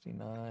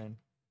 69.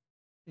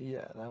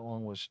 Yeah, that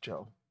one was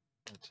Joe.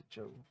 That's a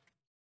Joe.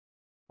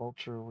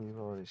 Vulture, we've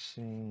already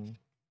seen.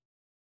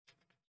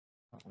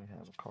 We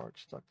have a card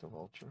stuck to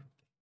Vulture.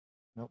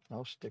 Nope,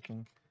 no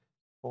sticking.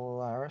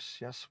 Polaris,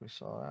 yes, we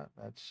saw that.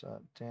 That's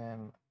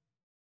Dan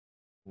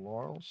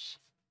Laurels.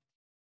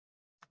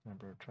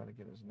 Remember, try to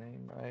get his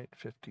name right.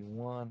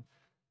 51.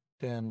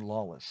 Dan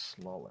Lawless.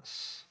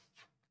 Lawless.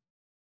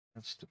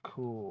 That's the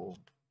cool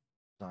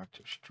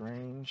Doctor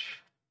Strange.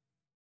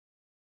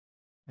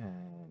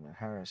 And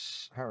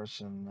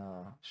Harrison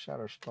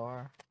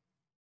Shatterstar.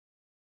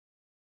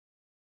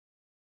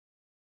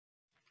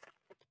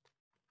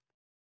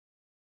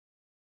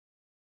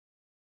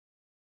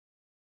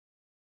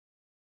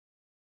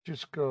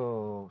 Just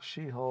go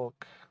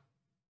She-Hulk.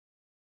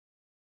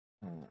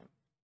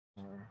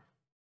 Or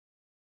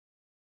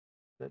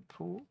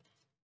Deadpool.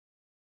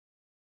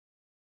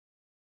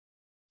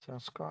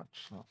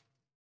 Sasquatch. No.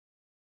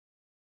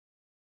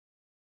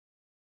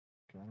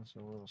 Guys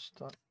are a little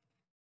stuck.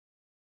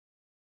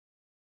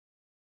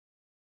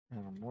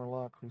 And a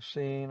Morlock we've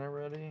seen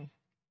already.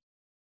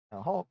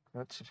 A Hulk.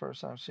 That's the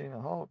first time I've seen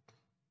a Hulk.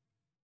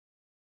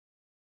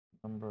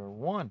 Number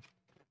 1.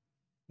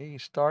 He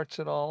starts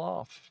it all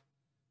off.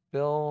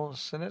 Bill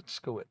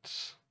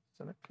Sinitskowitz.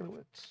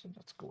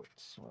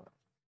 Sinitskowitz.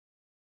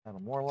 And a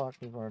Morlock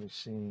we've already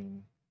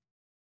seen.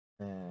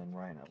 And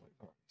Rhino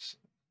we've already seen.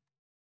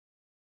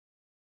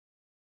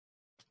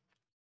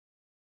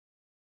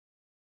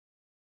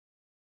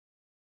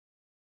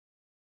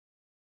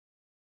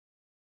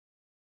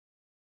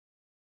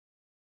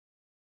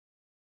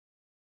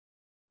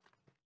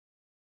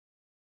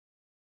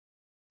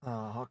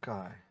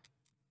 Hawkeye.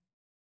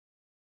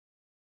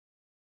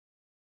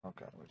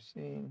 Hawkeye we've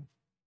seen.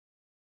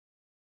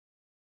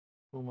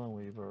 Puma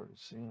we've already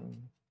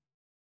seen.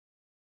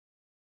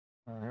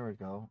 Here we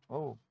go.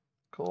 Oh,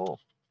 cool.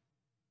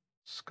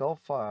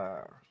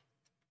 Skullfire.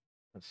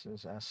 This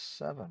is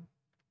S7.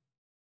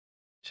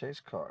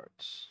 Chase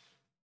cards.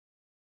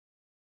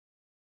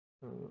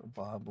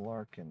 Bob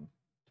Larkin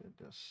did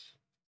this.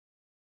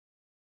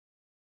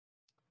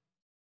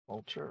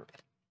 Vulture.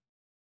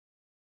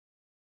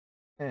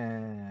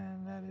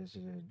 And that is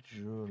a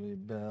Julie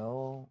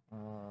Bell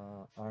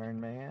Iron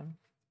Man.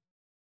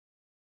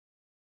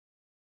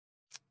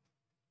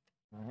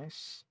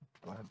 Nice.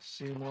 Glad to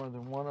see more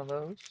than one of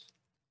those.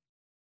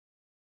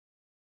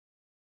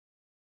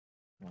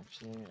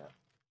 Actually,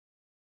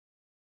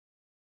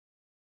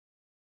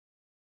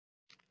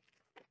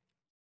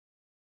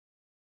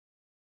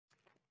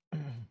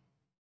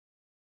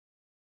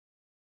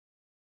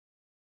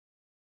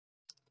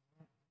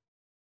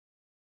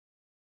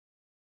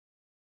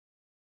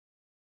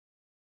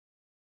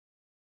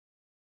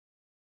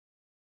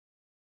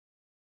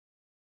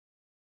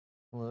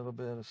 a little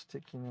bit of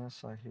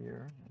stickiness I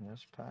hear in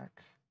this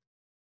pack.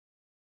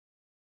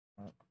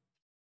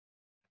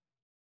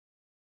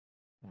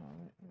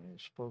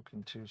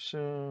 Spoken too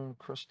soon.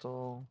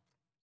 Crystal.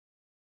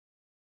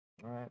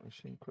 All right, we've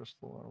seen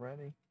Crystal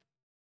already.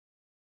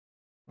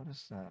 What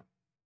is that?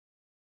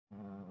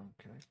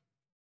 Okay.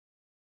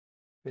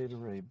 Beta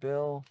Ray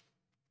Bill.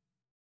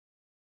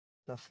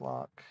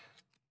 Deathlock.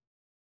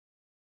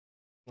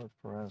 Look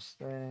Perez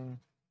thing.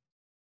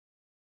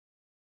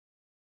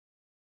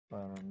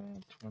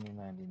 Spider-Man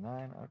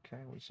 2099.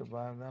 Okay, we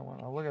survived that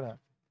one. Oh, look at that.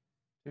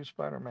 2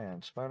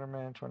 Spider-Man.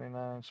 Spider-Man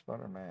 29.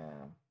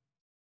 Spider-Man.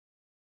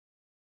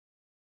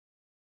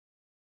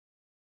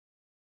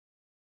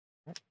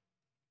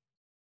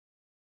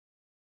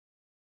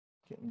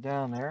 Getting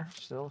down there.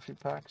 Still a few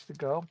packs to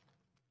go.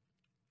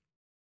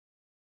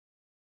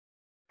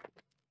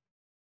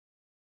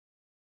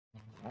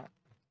 Right.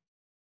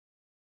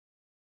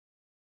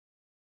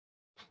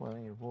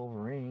 Plenty of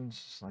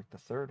Wolverines. It's like the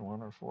 3rd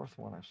one or 4th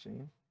one I've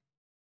seen.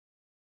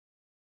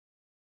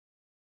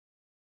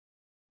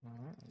 All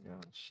right, we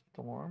got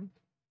Storm.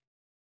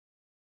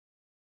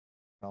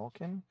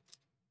 Falcon.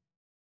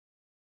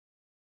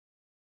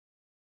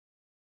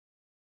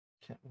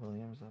 Kent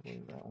Williams, I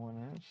believe that one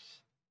is.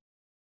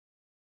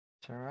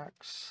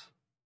 Terax.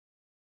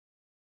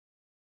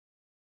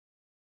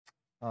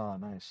 Oh,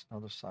 nice.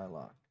 Another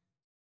Psylocke.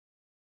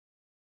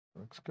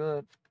 Looks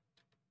good.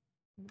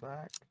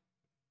 Back.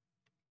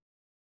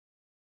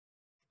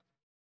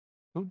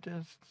 Who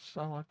does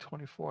Psylocke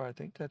 24? I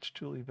think that's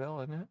Julie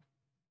Bell, isn't it?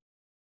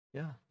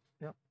 Yeah.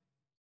 Yep.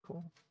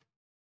 Cool.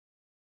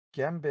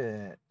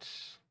 Gambit.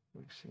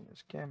 We've seen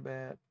this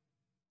Gambit.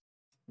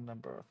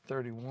 Number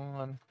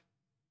 31.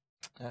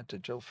 That's a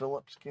Joe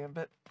Phillips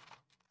Gambit.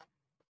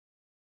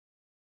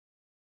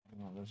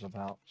 There's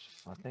about,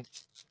 I think,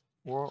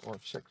 4 or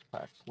 6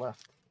 packs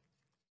left.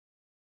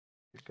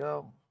 Here you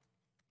go.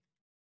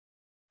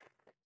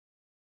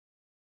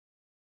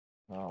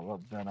 Oh, I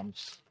love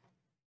Venoms.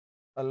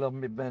 I love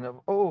me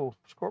Venom. Oh,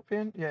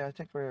 Scorpion? Yeah, I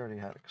think we already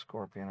had a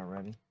Scorpion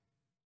already.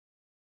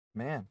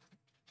 Man,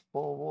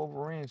 full of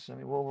Wolverines.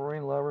 Any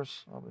Wolverine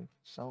lovers? I'll be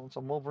selling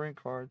some Wolverine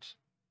cards.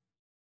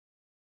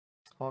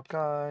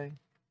 Hawkeye.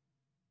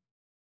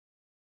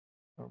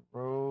 A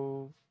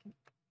Rogue.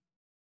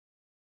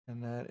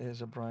 And that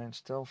is a Brian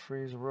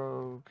Stelfreeze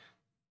Rogue.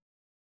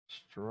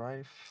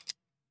 Strife.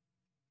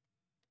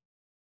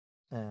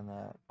 And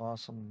that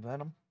awesome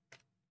Venom.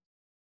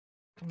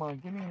 Come on,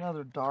 give me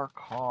another Dark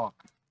Hawk.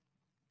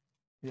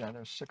 Yeah,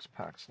 there's 6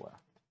 packs left.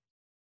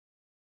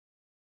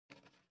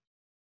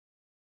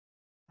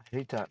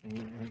 hate that.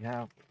 You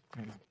have,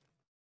 you know,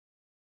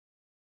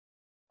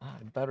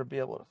 I better be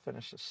able to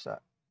finish this set.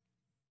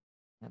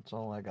 That's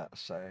all I got to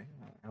say.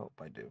 I hope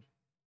I do.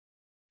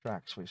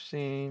 Tracks we've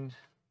seen.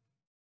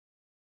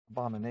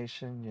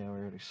 Abomination, yeah, we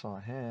already saw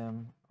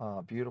him.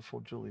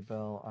 Beautiful Julie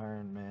Bell,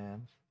 Iron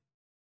Man.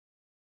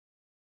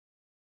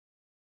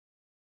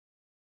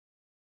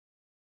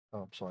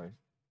 Oh, I'm sorry.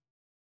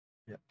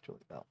 Yep, Julie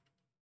Bell.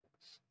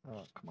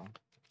 Oh, come on.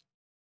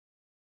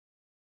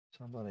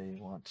 Somebody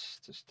wants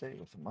to stay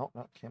with him. Oh,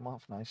 that came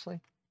off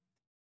nicely.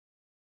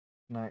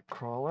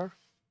 Nightcrawler.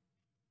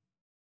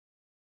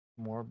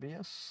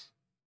 Morbius.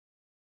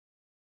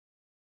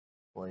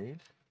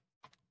 Blade.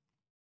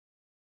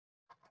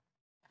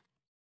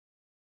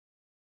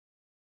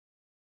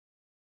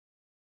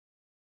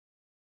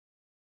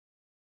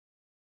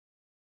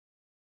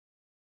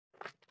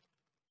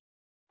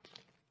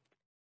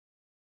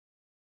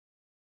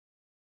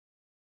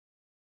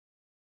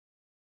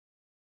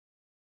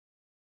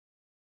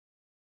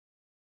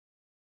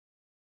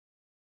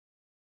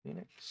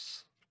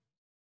 Phoenix.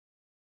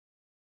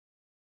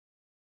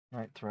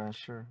 Night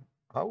Thrasher.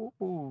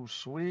 Oh,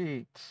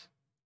 sweet.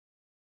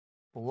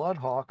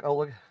 Bloodhawk. Oh,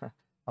 look.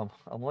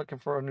 I'm looking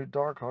for a new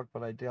Darkhawk,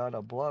 but I got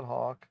a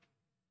Bloodhawk.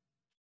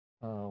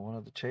 One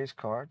of the chase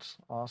cards.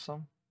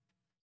 Awesome.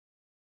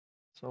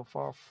 So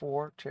far,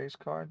 4 chase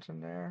cards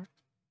in there.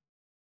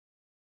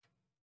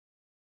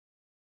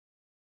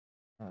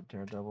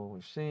 Daredevil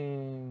we've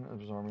seen.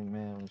 Absorbing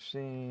Man we've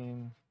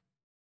seen.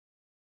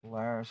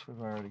 Polaris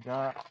we've already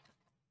got.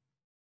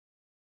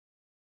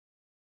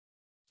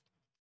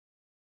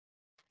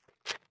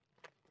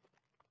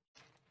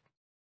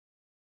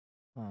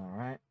 All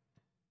right.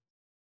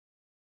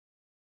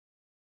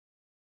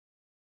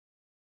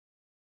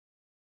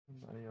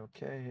 Everybody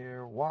okay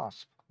here?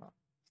 Wasp. I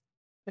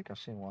think I've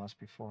seen Wasp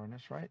before in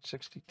this, right?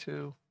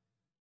 62.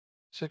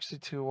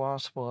 62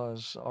 Wasp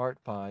was art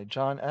by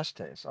John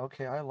Estes.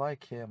 Okay, I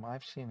like him.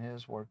 I've seen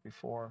his work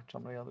before.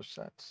 Some of the other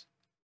sets.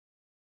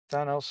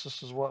 Thanos,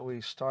 this is what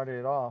we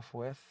started off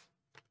with.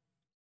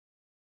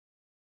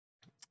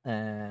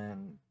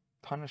 And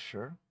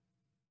Punisher.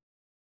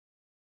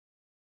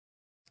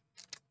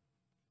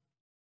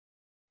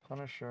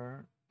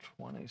 Punisher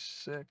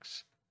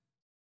 26.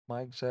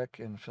 Mike Zeck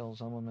and Phil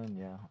Zimmerman.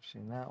 Yeah, I've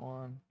seen that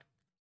one.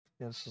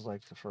 Yeah, this is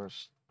like the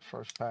first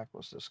pack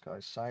was this guy,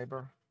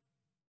 Cyber.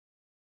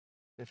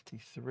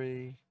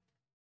 53.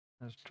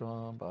 That's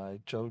drawn by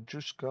Joe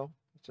Jusko.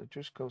 It's a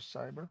Jusko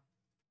Cyber.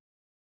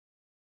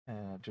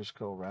 And a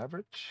Jusko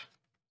Ravage.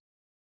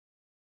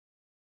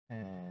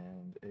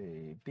 And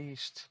a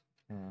Beast.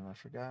 And I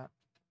forgot.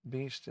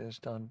 Beast is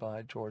done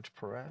by George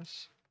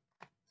Perez.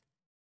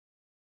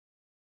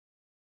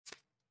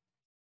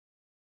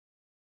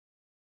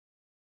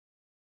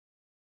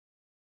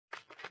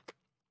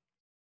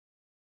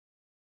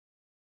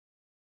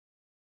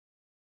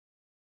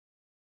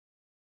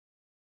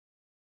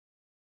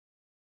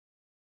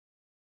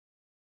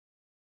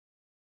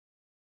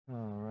 All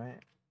right.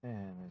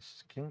 And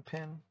it's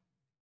Kingpin.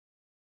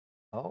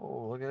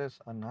 Oh, look at this.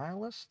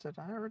 Annihilus? Did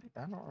I already?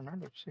 I don't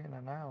remember seeing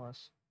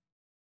Annihilus.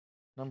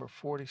 Number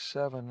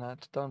 47.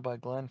 That's done by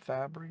Glenn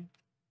Fabry.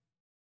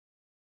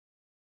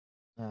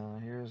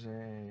 Here's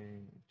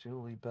a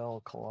Julie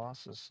Bell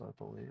Colossus, I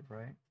believe,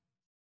 right?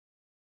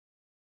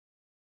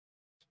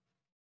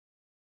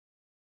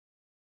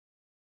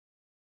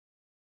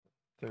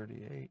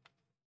 $38.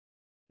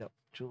 Yep,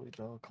 Julie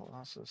Bell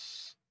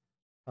Colossus.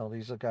 Oh,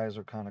 these guys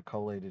are kind of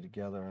collated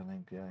together. I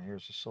think, yeah,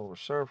 here's a Silver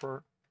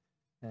Surfer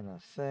and a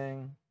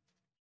Thing.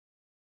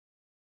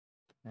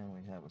 And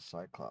we have a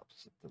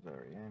Cyclops at the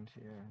very end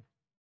here.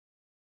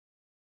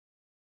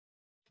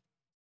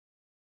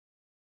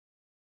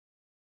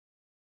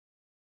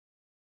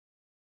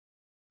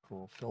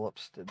 Cool.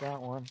 Phillips did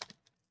that one.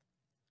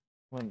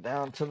 Went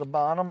down to the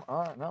bottom.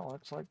 No,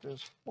 looks like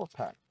there's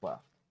 4-pack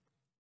left.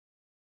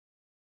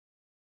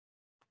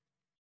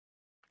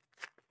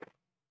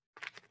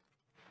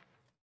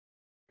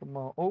 Come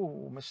on.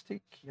 Oh, Mystique.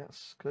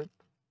 Yes, good.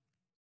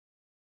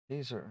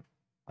 These are,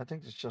 I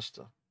think it's just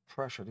the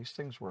pressure. These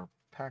things were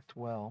packed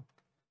well.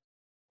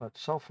 But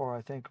so far,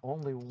 I think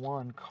only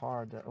one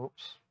card that,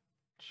 oops.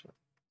 Shit.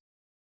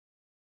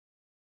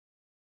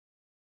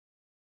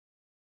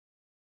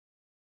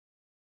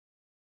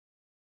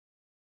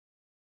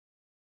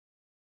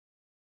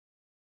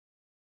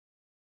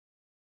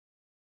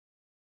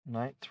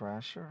 Night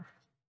Thrasher.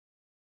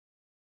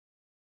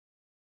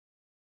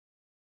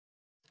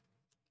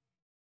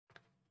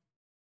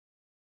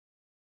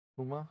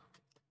 Puma.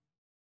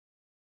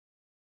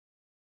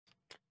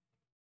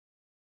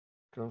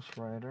 Ghost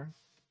Rider.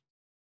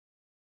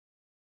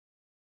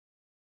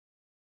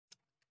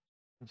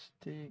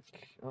 Mystique.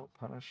 Oh,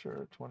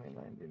 Punisher,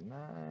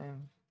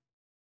 2099.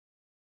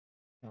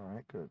 All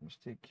right, good.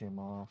 Mystique came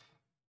off.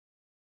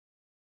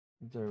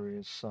 There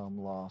is some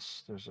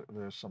loss.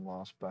 There's some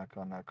loss back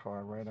on that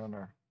card, right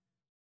over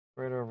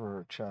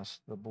her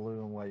chest. The blue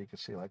and white. You can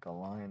see like a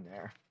line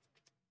there.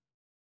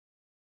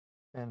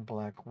 And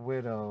Black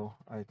Widow,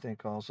 I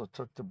think, also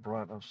took the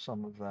brunt of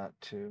some of that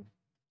too.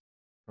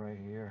 right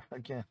here.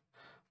 Again,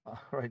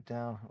 right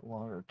down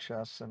along her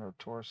chest and her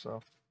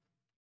torso.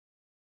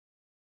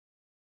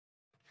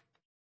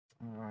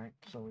 All right,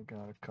 so we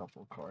got a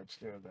couple cards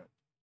there that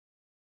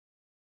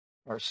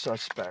are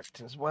suspect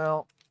as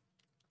well.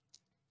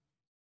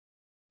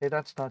 Hey,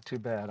 that's not too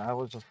bad. I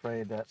was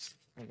afraid that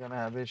we're gonna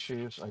have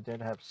issues. I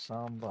did have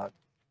some, but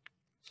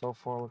so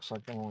far looks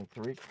like only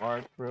 3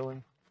 cards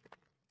really.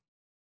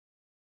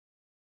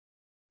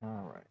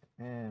 All right,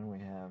 and we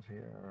have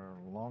here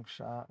long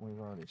shot. We've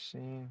already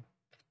seen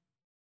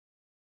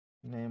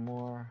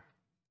Namor,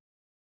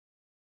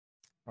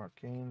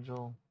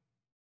 Archangel,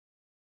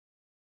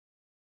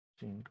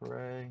 Jean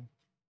Grey.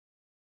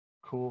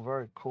 Cool,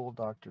 very cool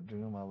Doctor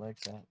Doom. I like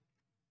that.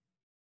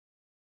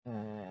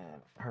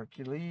 And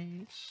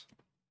Hercules.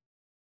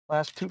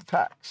 Last 2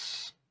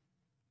 packs.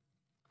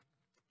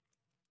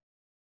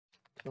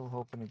 Still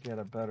hoping to get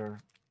a better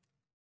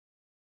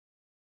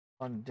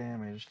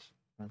undamaged.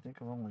 I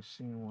think I've only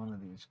seen one of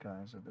these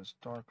guys of this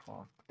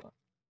Darkhawk, but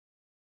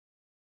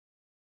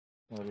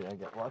maybe I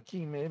get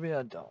lucky, maybe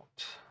I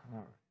don't. All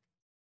right.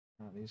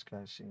 Now these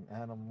guys seem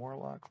Adam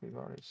Warlock, we've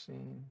already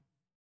seen.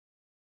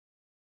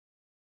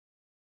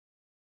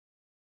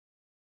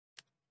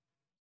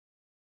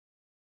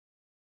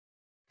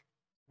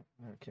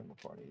 That came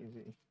apart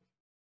easy.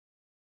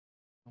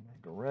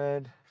 Omega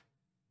Red.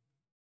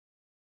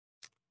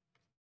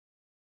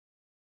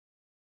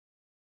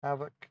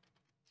 Havoc.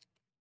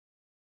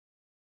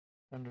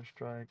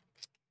 Thunderstrike.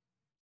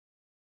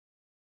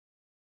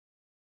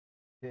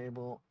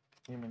 Cable.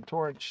 Human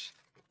Torch.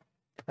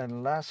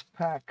 And last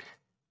pack.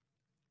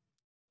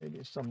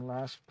 Maybe some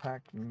last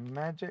pack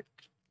magic.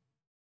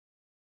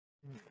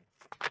 Let's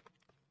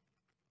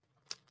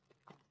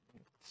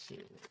see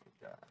what we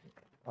got here.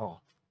 Oh,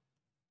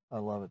 I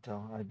love it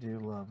though. I do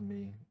love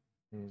me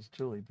these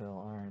Julie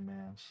Bell Iron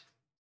Mans.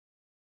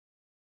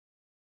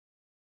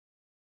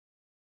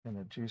 And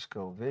a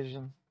Juiceco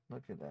Vision.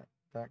 Look at that.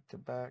 Back to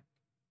back.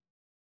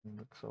 It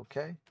looks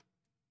okay.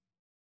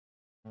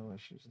 No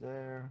issues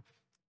there.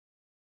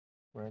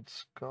 Red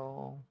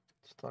Skull.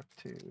 Stuck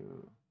to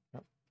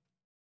yep.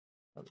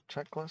 Another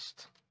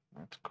checklist.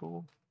 That's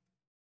cool.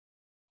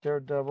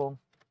 Daredevil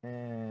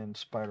and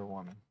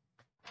Spider-Woman.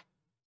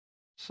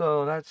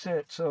 So that's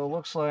it. So it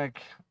looks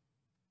like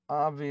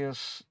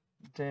obvious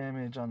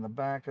damage on the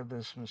back of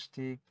this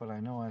Mystique, but I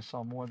know I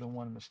saw more than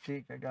one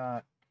Mystique. I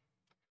got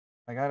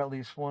at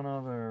least one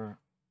other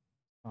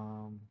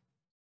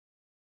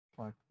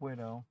Black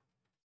Widow.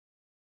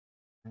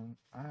 And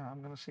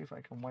I'm going to see if I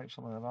can wipe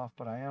some of that off,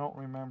 but I don't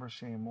remember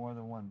seeing more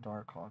than one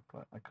Darkhawk,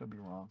 but I could be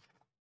wrong.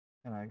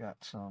 And I got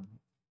some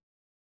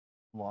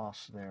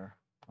loss there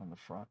on the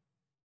front,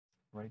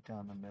 right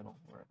down the middle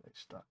where they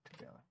stuck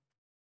together.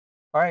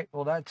 All right,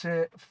 well, that's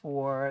it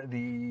for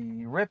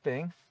the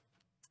ripping.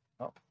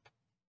 Oh,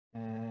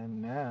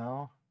 and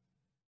now,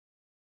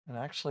 and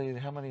actually,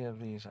 how many of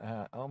these?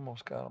 I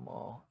almost got them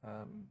all.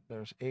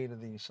 There's 8 of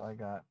these. So I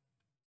got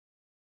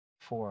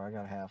 4. I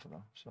got half of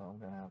them, so I'm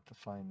going to have to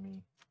find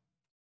me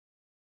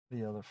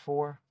the other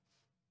 4.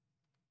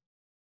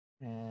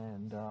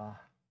 And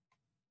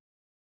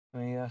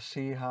let me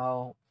see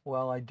how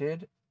well I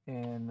did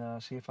and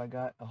see if I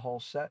got a whole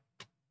set.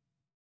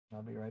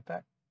 I'll be right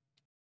back.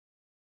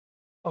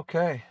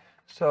 Okay,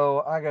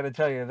 so I got to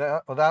tell you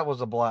that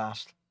was a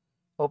blast.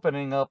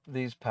 Opening up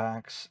these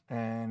packs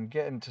and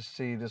getting to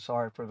see this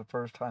art for the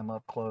first time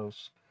up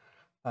close.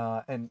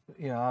 And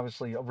you know,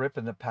 obviously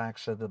ripping the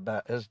packs is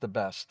the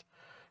best.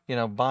 You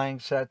know,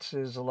 buying sets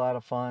is a lot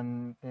of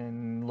fun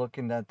and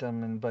looking at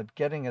them, but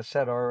getting a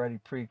set already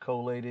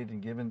pre-collated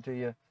and given to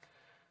you,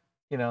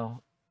 you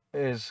know,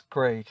 is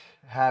great.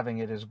 Having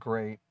it is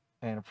great,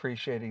 and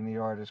appreciating the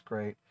art is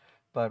great.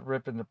 But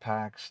ripping the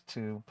packs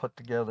to put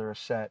together a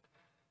set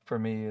for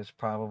me is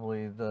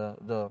probably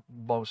the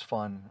most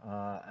fun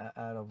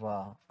out of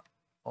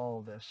all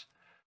of this.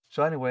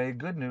 So anyway,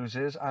 good news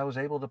is I was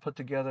able to put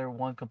together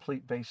one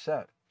complete base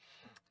set.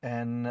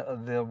 And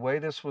the way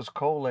this was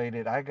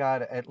collated, I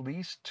got at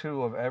least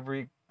 2 of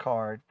every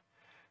card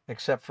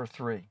except for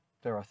 3.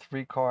 There are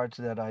 3 cards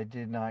that I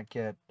did not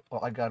get.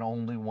 Well, I got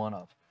only 1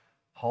 of.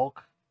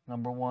 Hulk,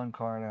 #1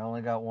 card, I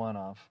only got 1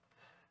 of.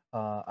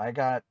 I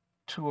got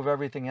 2 of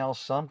everything else.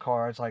 Some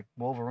cards, like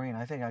Wolverine,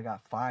 I think I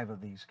got 5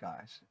 of these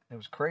guys. It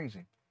was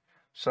crazy.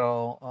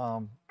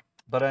 So,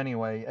 but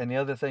anyway, and the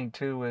other thing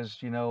too is,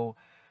 as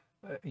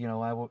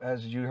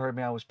you heard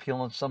me, I was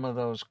peeling some of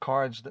those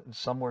cards that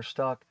some were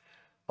stuck.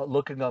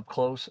 Looking up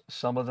close,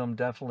 some of them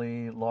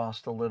definitely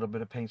lost a little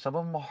bit of paint. Some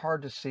of them are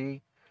hard to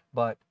see,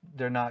 but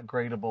they're not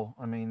gradable.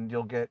 I mean,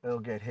 it'll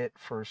get hit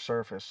for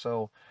surface.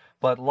 So,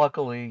 but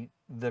luckily,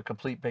 the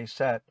complete base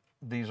set,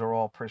 these are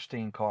all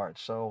pristine cards.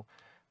 So,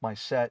 my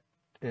set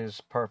is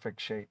perfect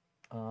shape.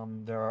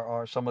 There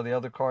are some of the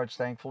other cards.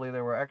 Thankfully,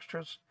 there were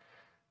extras.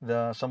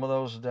 Some of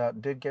those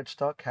that did get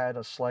stuck had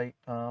a slight.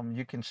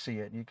 You can see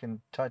it. You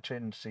can touch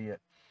it and see it.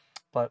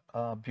 But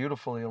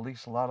beautifully, at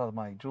least a lot of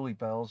my Julie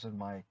Bells and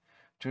my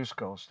Juice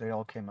Ghosts, they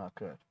all came out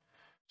good.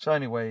 So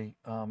anyway,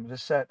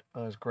 this set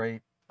is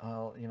great.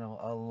 You know,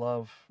 I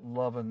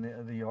loving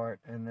the art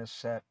in this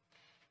set,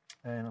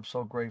 and I'm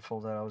so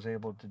grateful that I was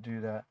able to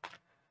do that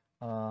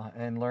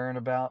and learn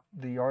about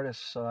the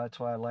artists. So that's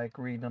why I like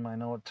reading them. I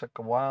know it took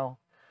a while,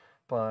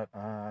 but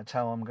it's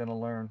how I'm gonna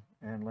learn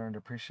and learn to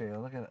appreciate it.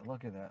 Look at it.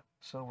 Look at that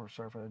Silver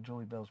Surfer. That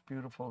Julie Bell's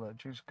beautiful. That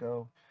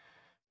Jusko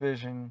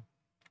Vision.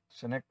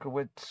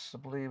 Sienkiewicz, I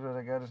believe that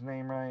I got his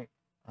name right.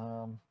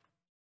 Um,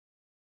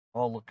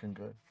 all looking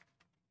good.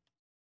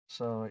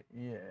 So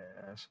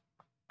yes,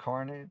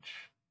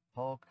 Carnage,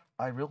 Hulk.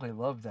 I really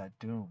love that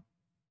Doom.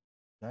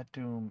 That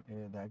Doom,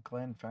 that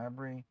Glenn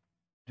Fabry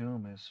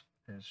Doom is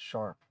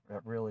sharp.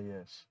 It really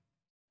is.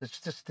 It's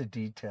just the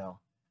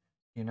detail.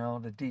 You know,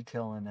 the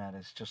detail in that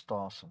is just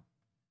awesome.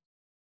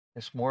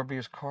 This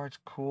Morbius card's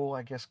cool,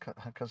 I guess,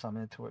 because I'm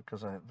into it.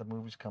 Because the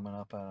movie's coming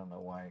up. I don't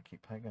know why I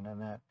keep hanging on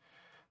that.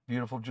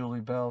 Beautiful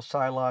Julie Bell.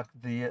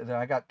 Psylocke,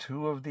 I got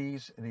two of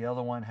these. The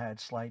other one had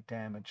slight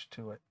damage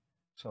to it.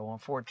 So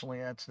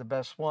unfortunately, that's the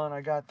best one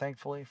I got,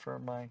 thankfully, for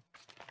my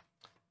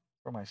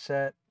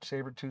set.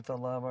 Sabretooth I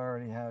love. I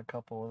already had a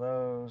couple of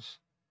those.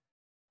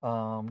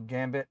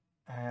 Gambit,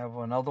 I have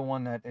another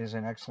one that is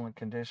in excellent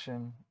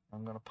condition.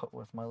 I'm going to put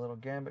with my little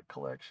Gambit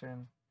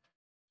collection.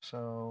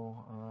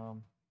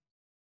 So,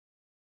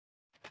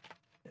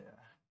 yeah.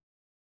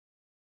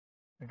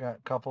 I got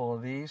a couple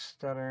of these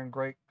that are in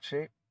great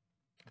shape.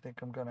 I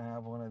think I'm going to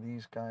have one of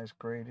these guys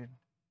graded.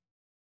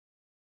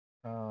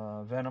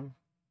 Venom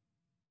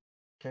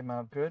came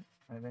out good.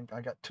 I think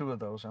I got two of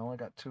those. I only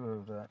got two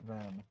of that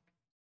Venom.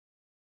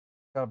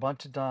 Got a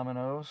bunch of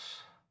Dominoes.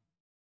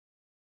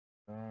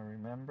 I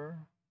remember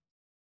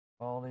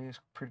all these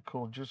pretty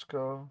cool.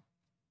 Jusko.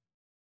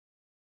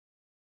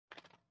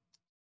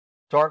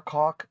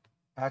 Darkhawk.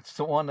 That's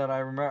the one that I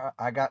remember.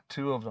 I got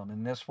two of them,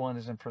 and this one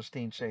is in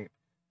pristine shape.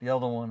 The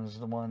other one is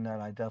the one that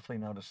I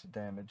definitely noticed the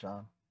damage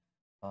on.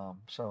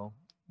 So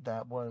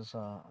that was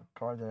a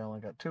card that I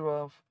only got two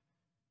of.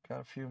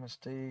 Got a few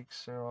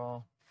mistakes. They're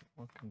all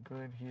looking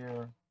good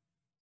here.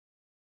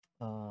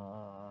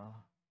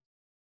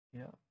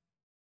 Yeah,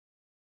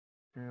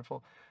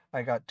 beautiful.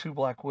 I got two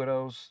Black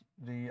Widows.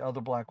 The other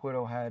Black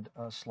Widow had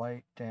a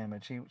slight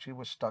damage. She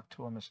was stuck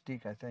to a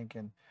Mystique, I think,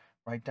 and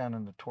right down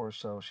in the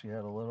torso. She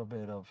had a little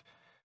bit of.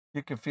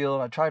 You could feel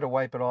it. I tried to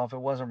wipe it off. It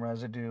wasn't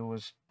residue. It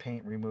was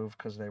paint removed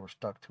because they were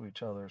stuck to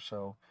each other.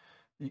 So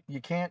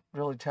you can't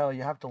really tell.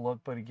 You have to look,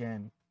 but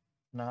again,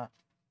 not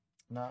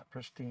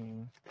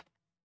pristine.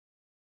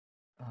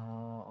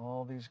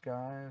 All these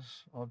guys,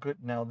 all good.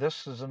 Now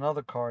this is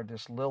another card.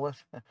 This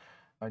Lilith.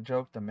 I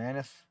joked the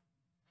Maneth.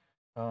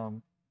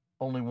 Um,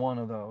 only one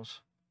of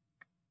those,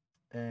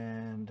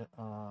 and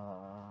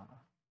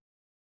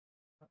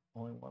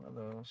only one of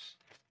those.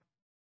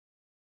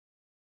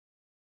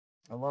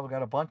 I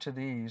got a bunch of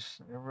these.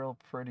 They're real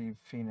pretty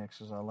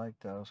phoenixes. I like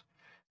those.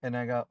 And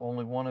I got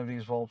only one of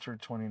these Vulture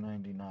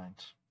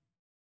 2099s.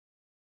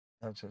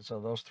 That's it. So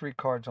those three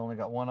cards I only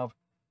got one of.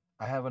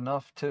 I have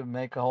enough to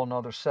make a whole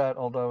nother set,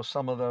 although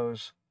some of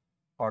those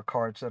are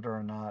cards that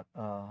are not,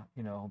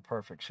 in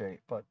perfect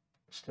shape, but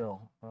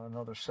still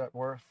another set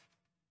worth.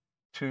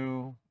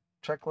 Two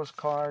checklist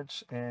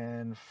cards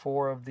and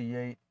four of the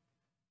 8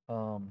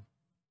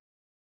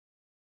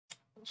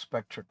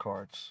 Spectra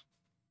cards.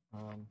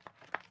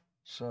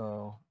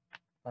 So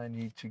I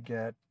need to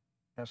get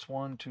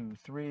S1, 2,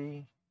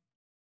 3,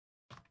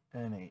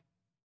 and 8.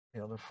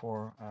 The other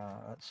 4,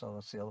 so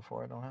that's the other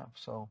 4 I don't have.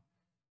 So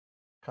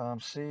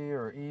ComC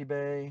or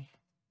eBay,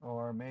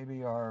 or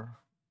maybe our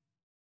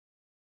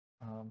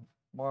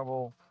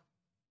Marvel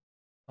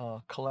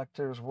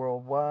collectors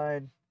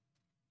worldwide.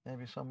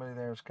 Maybe somebody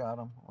there's got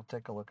them. I'll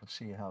take a look and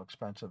see how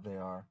expensive they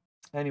are.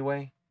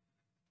 Anyway,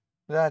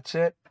 that's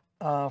it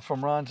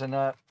from Ron's and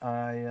Nut.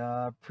 I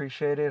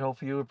appreciate it.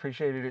 Hopefully you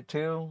appreciated it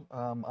too.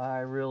 I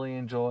really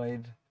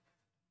enjoyed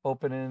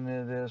opening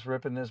this,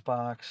 ripping this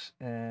box,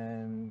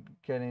 and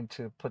getting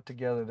to put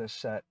together this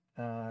set.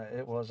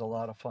 It was a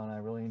lot of fun. I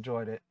really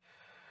enjoyed it.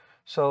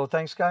 So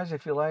thanks, guys.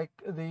 If you like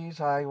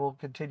these, I will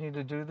continue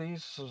to do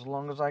these as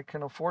long as I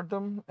can afford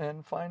them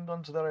and find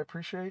ones that I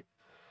appreciate.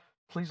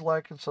 Please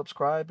like and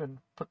subscribe and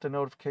put the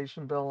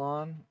notification bell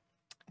on.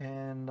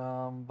 And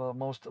but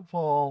most of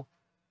all,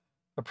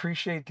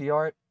 appreciate the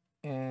art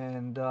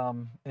and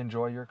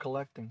enjoy your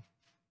collecting.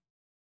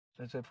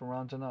 That's it for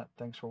Ron Nut.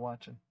 Thanks for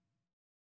watching.